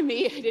back to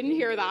me, I didn't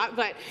hear that,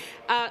 but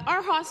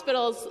our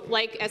hospitals,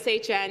 like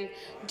SHN,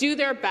 do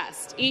their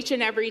best each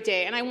and every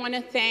day, and I want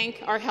to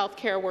thank our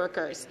healthcare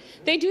workers.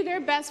 They do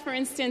their best, for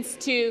instance,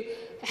 to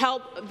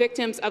help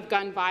victims of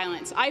gun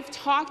violence. I've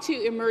talked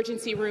to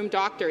emergency room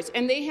doctors,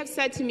 and they have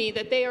said to me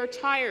that they are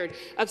tired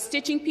of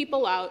stitching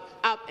people up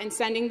and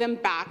sending them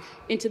back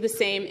into the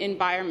same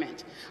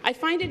environment. I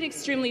find it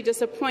extremely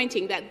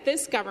disappointing that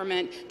this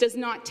government does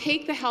not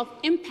take the health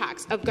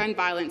impacts of gun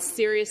violence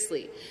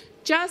seriously.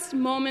 Just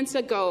moments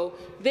ago,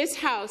 this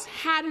House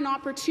had an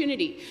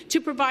opportunity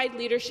to provide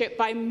leadership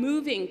by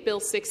moving Bill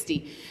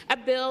 60, a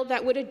bill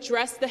that would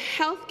address the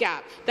health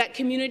gap that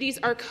communities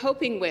are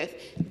coping with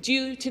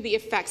due to the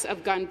effects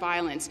of gun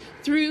violence.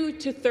 Through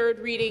to third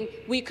reading,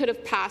 we could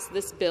have passed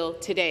this bill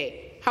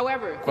today.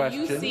 However, the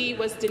UC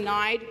was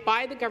denied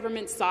by the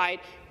government side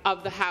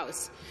of the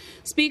House.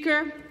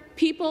 Speaker,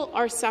 people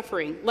are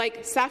suffering,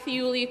 like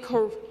Safiuli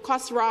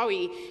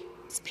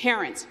Khosrawi's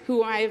parents,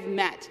 who I have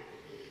met.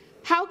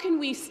 How can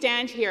we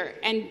stand here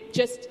and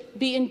just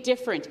be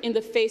indifferent in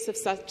the face of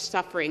such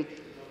suffering?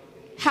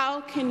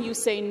 How can you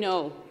say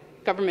no,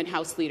 Government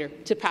House Leader,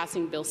 to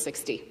passing Bill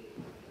 60?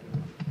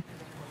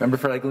 Member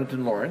for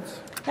Eglinton Lawrence.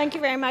 Thank you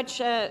very much,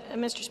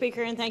 Mr.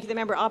 Speaker, and thank you, the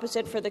member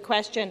opposite, for the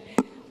question.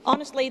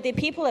 Honestly, the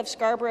people of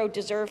Scarborough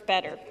deserve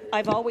better.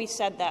 I've always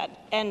said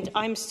that, and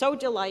I'm so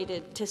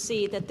delighted to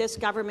see that this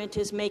government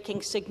is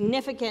making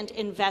significant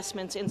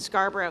investments in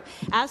Scarborough.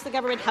 As the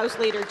Government House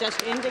Leader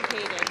just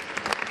indicated,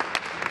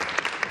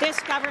 this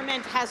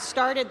government has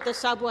started the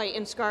subway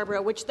in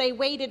Scarborough, which they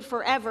waited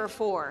forever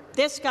for.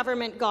 This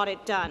government got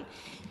it done.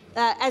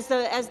 As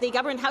the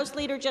Government House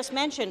Leader just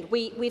mentioned,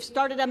 we've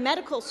started a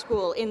medical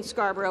school in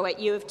Scarborough at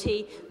U of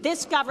T.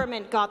 This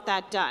government got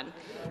that done.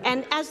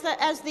 And as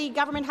the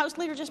Government House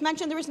Leader just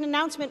mentioned, there was an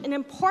announcement, an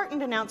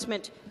important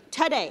announcement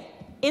today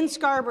in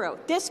Scarborough.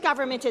 This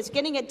government is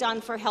getting it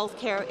done for health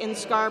care in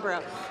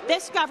Scarborough.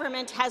 This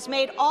government has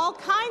made all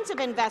kinds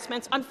of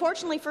investments.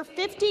 Unfortunately, for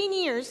 15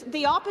 years,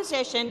 the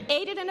opposition,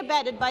 aided and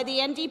abetted by the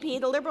NDP,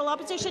 the Liberal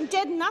opposition,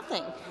 did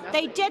nothing.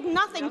 They did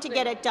nothing to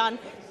get it done.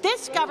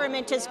 This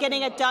government is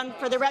getting it done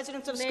for the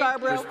residents of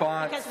Scarborough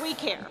because we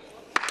care.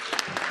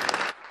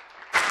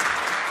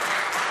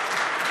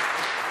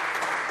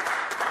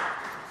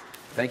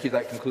 Thank you.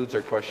 That concludes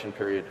our question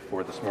period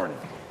for this morning.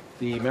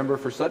 The member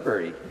for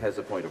Sudbury has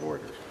a point of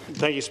order.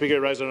 Thank you, Speaker. I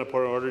rise on a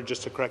point of order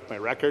just to correct my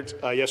record.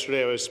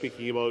 Yesterday, I was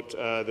speaking about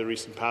the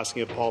recent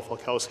passing of Paul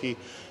Falkowski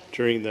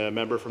during the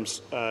member from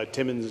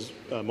Timmins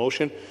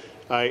motion.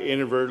 I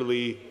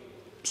inadvertently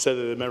said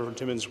that the member from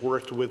Timmins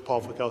worked with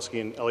Paul Falkowski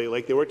in Elliott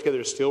Lake. They worked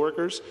together as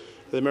steelworkers.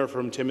 The member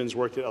from Timmins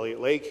worked at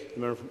Elliott Lake.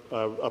 The member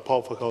from,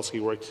 Paul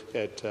Falkowski worked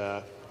at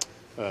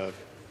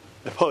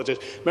I apologize.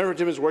 Member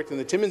Timmins worked in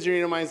the Timmins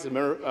Uranium Mines.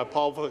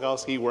 Paul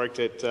Falkowski worked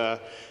at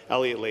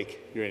Elliott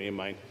Lake Uranium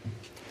Mine.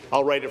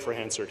 I'll write it for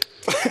Hansard.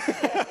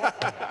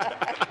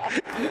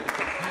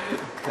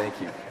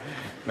 Thank you.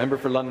 Member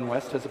for London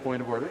West has a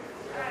point of order.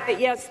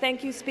 Yes,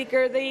 thank you,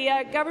 Speaker.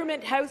 The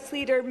Government House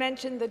Leader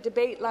mentioned the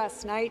debate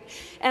last night,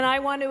 and I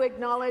want to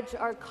acknowledge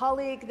our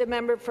colleague, the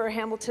member for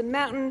Hamilton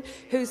Mountain,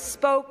 who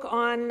spoke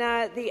on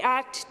the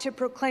act to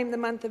proclaim the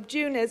month of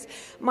June as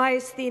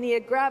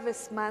Myasthenia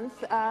Gravis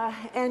Month,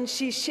 and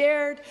she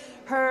shared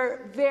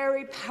her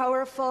very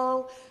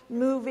powerful,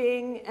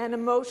 moving and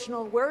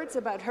emotional words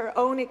about her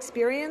own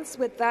experience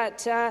with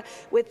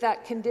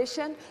that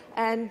condition,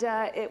 and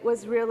it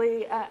was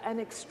really an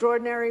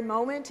extraordinary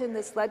moment in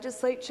this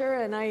legislature,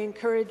 and I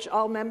encourage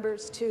all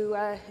members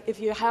to, if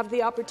you have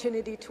the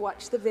opportunity to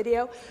watch the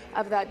video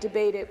of that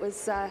debate, it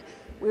was,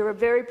 we were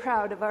very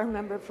proud of our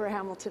member for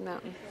Hamilton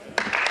Mountain.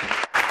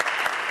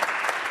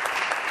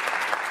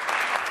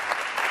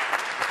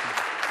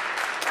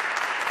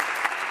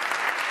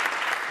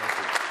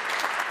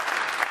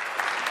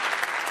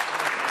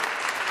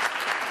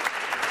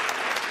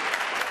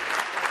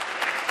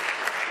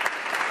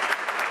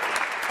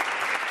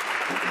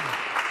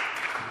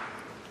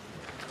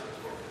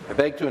 I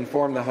beg to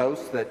inform the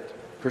House that,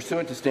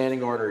 pursuant to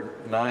Standing Order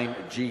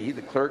 9G,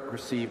 the clerk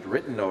received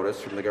written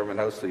notice from the Government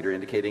House Leader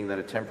indicating that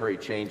a temporary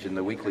change in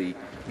the weekly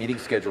meeting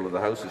schedule of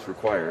the House is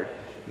required,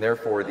 and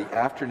therefore the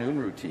afternoon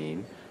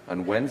routine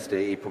on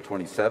Wednesday, April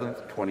 27,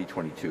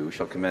 2022,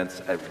 shall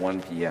commence at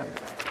 1 p.m.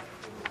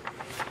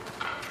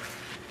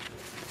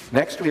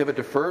 Next, we have a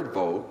deferred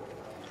vote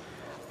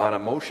on a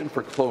motion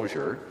for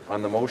closure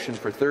on the motion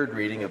for third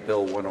reading of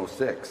Bill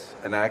 106,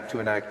 an act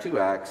to enact two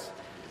acts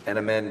and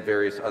amend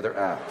various other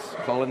acts.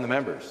 Call in the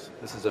members.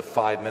 This is a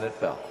 5-minute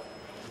bell.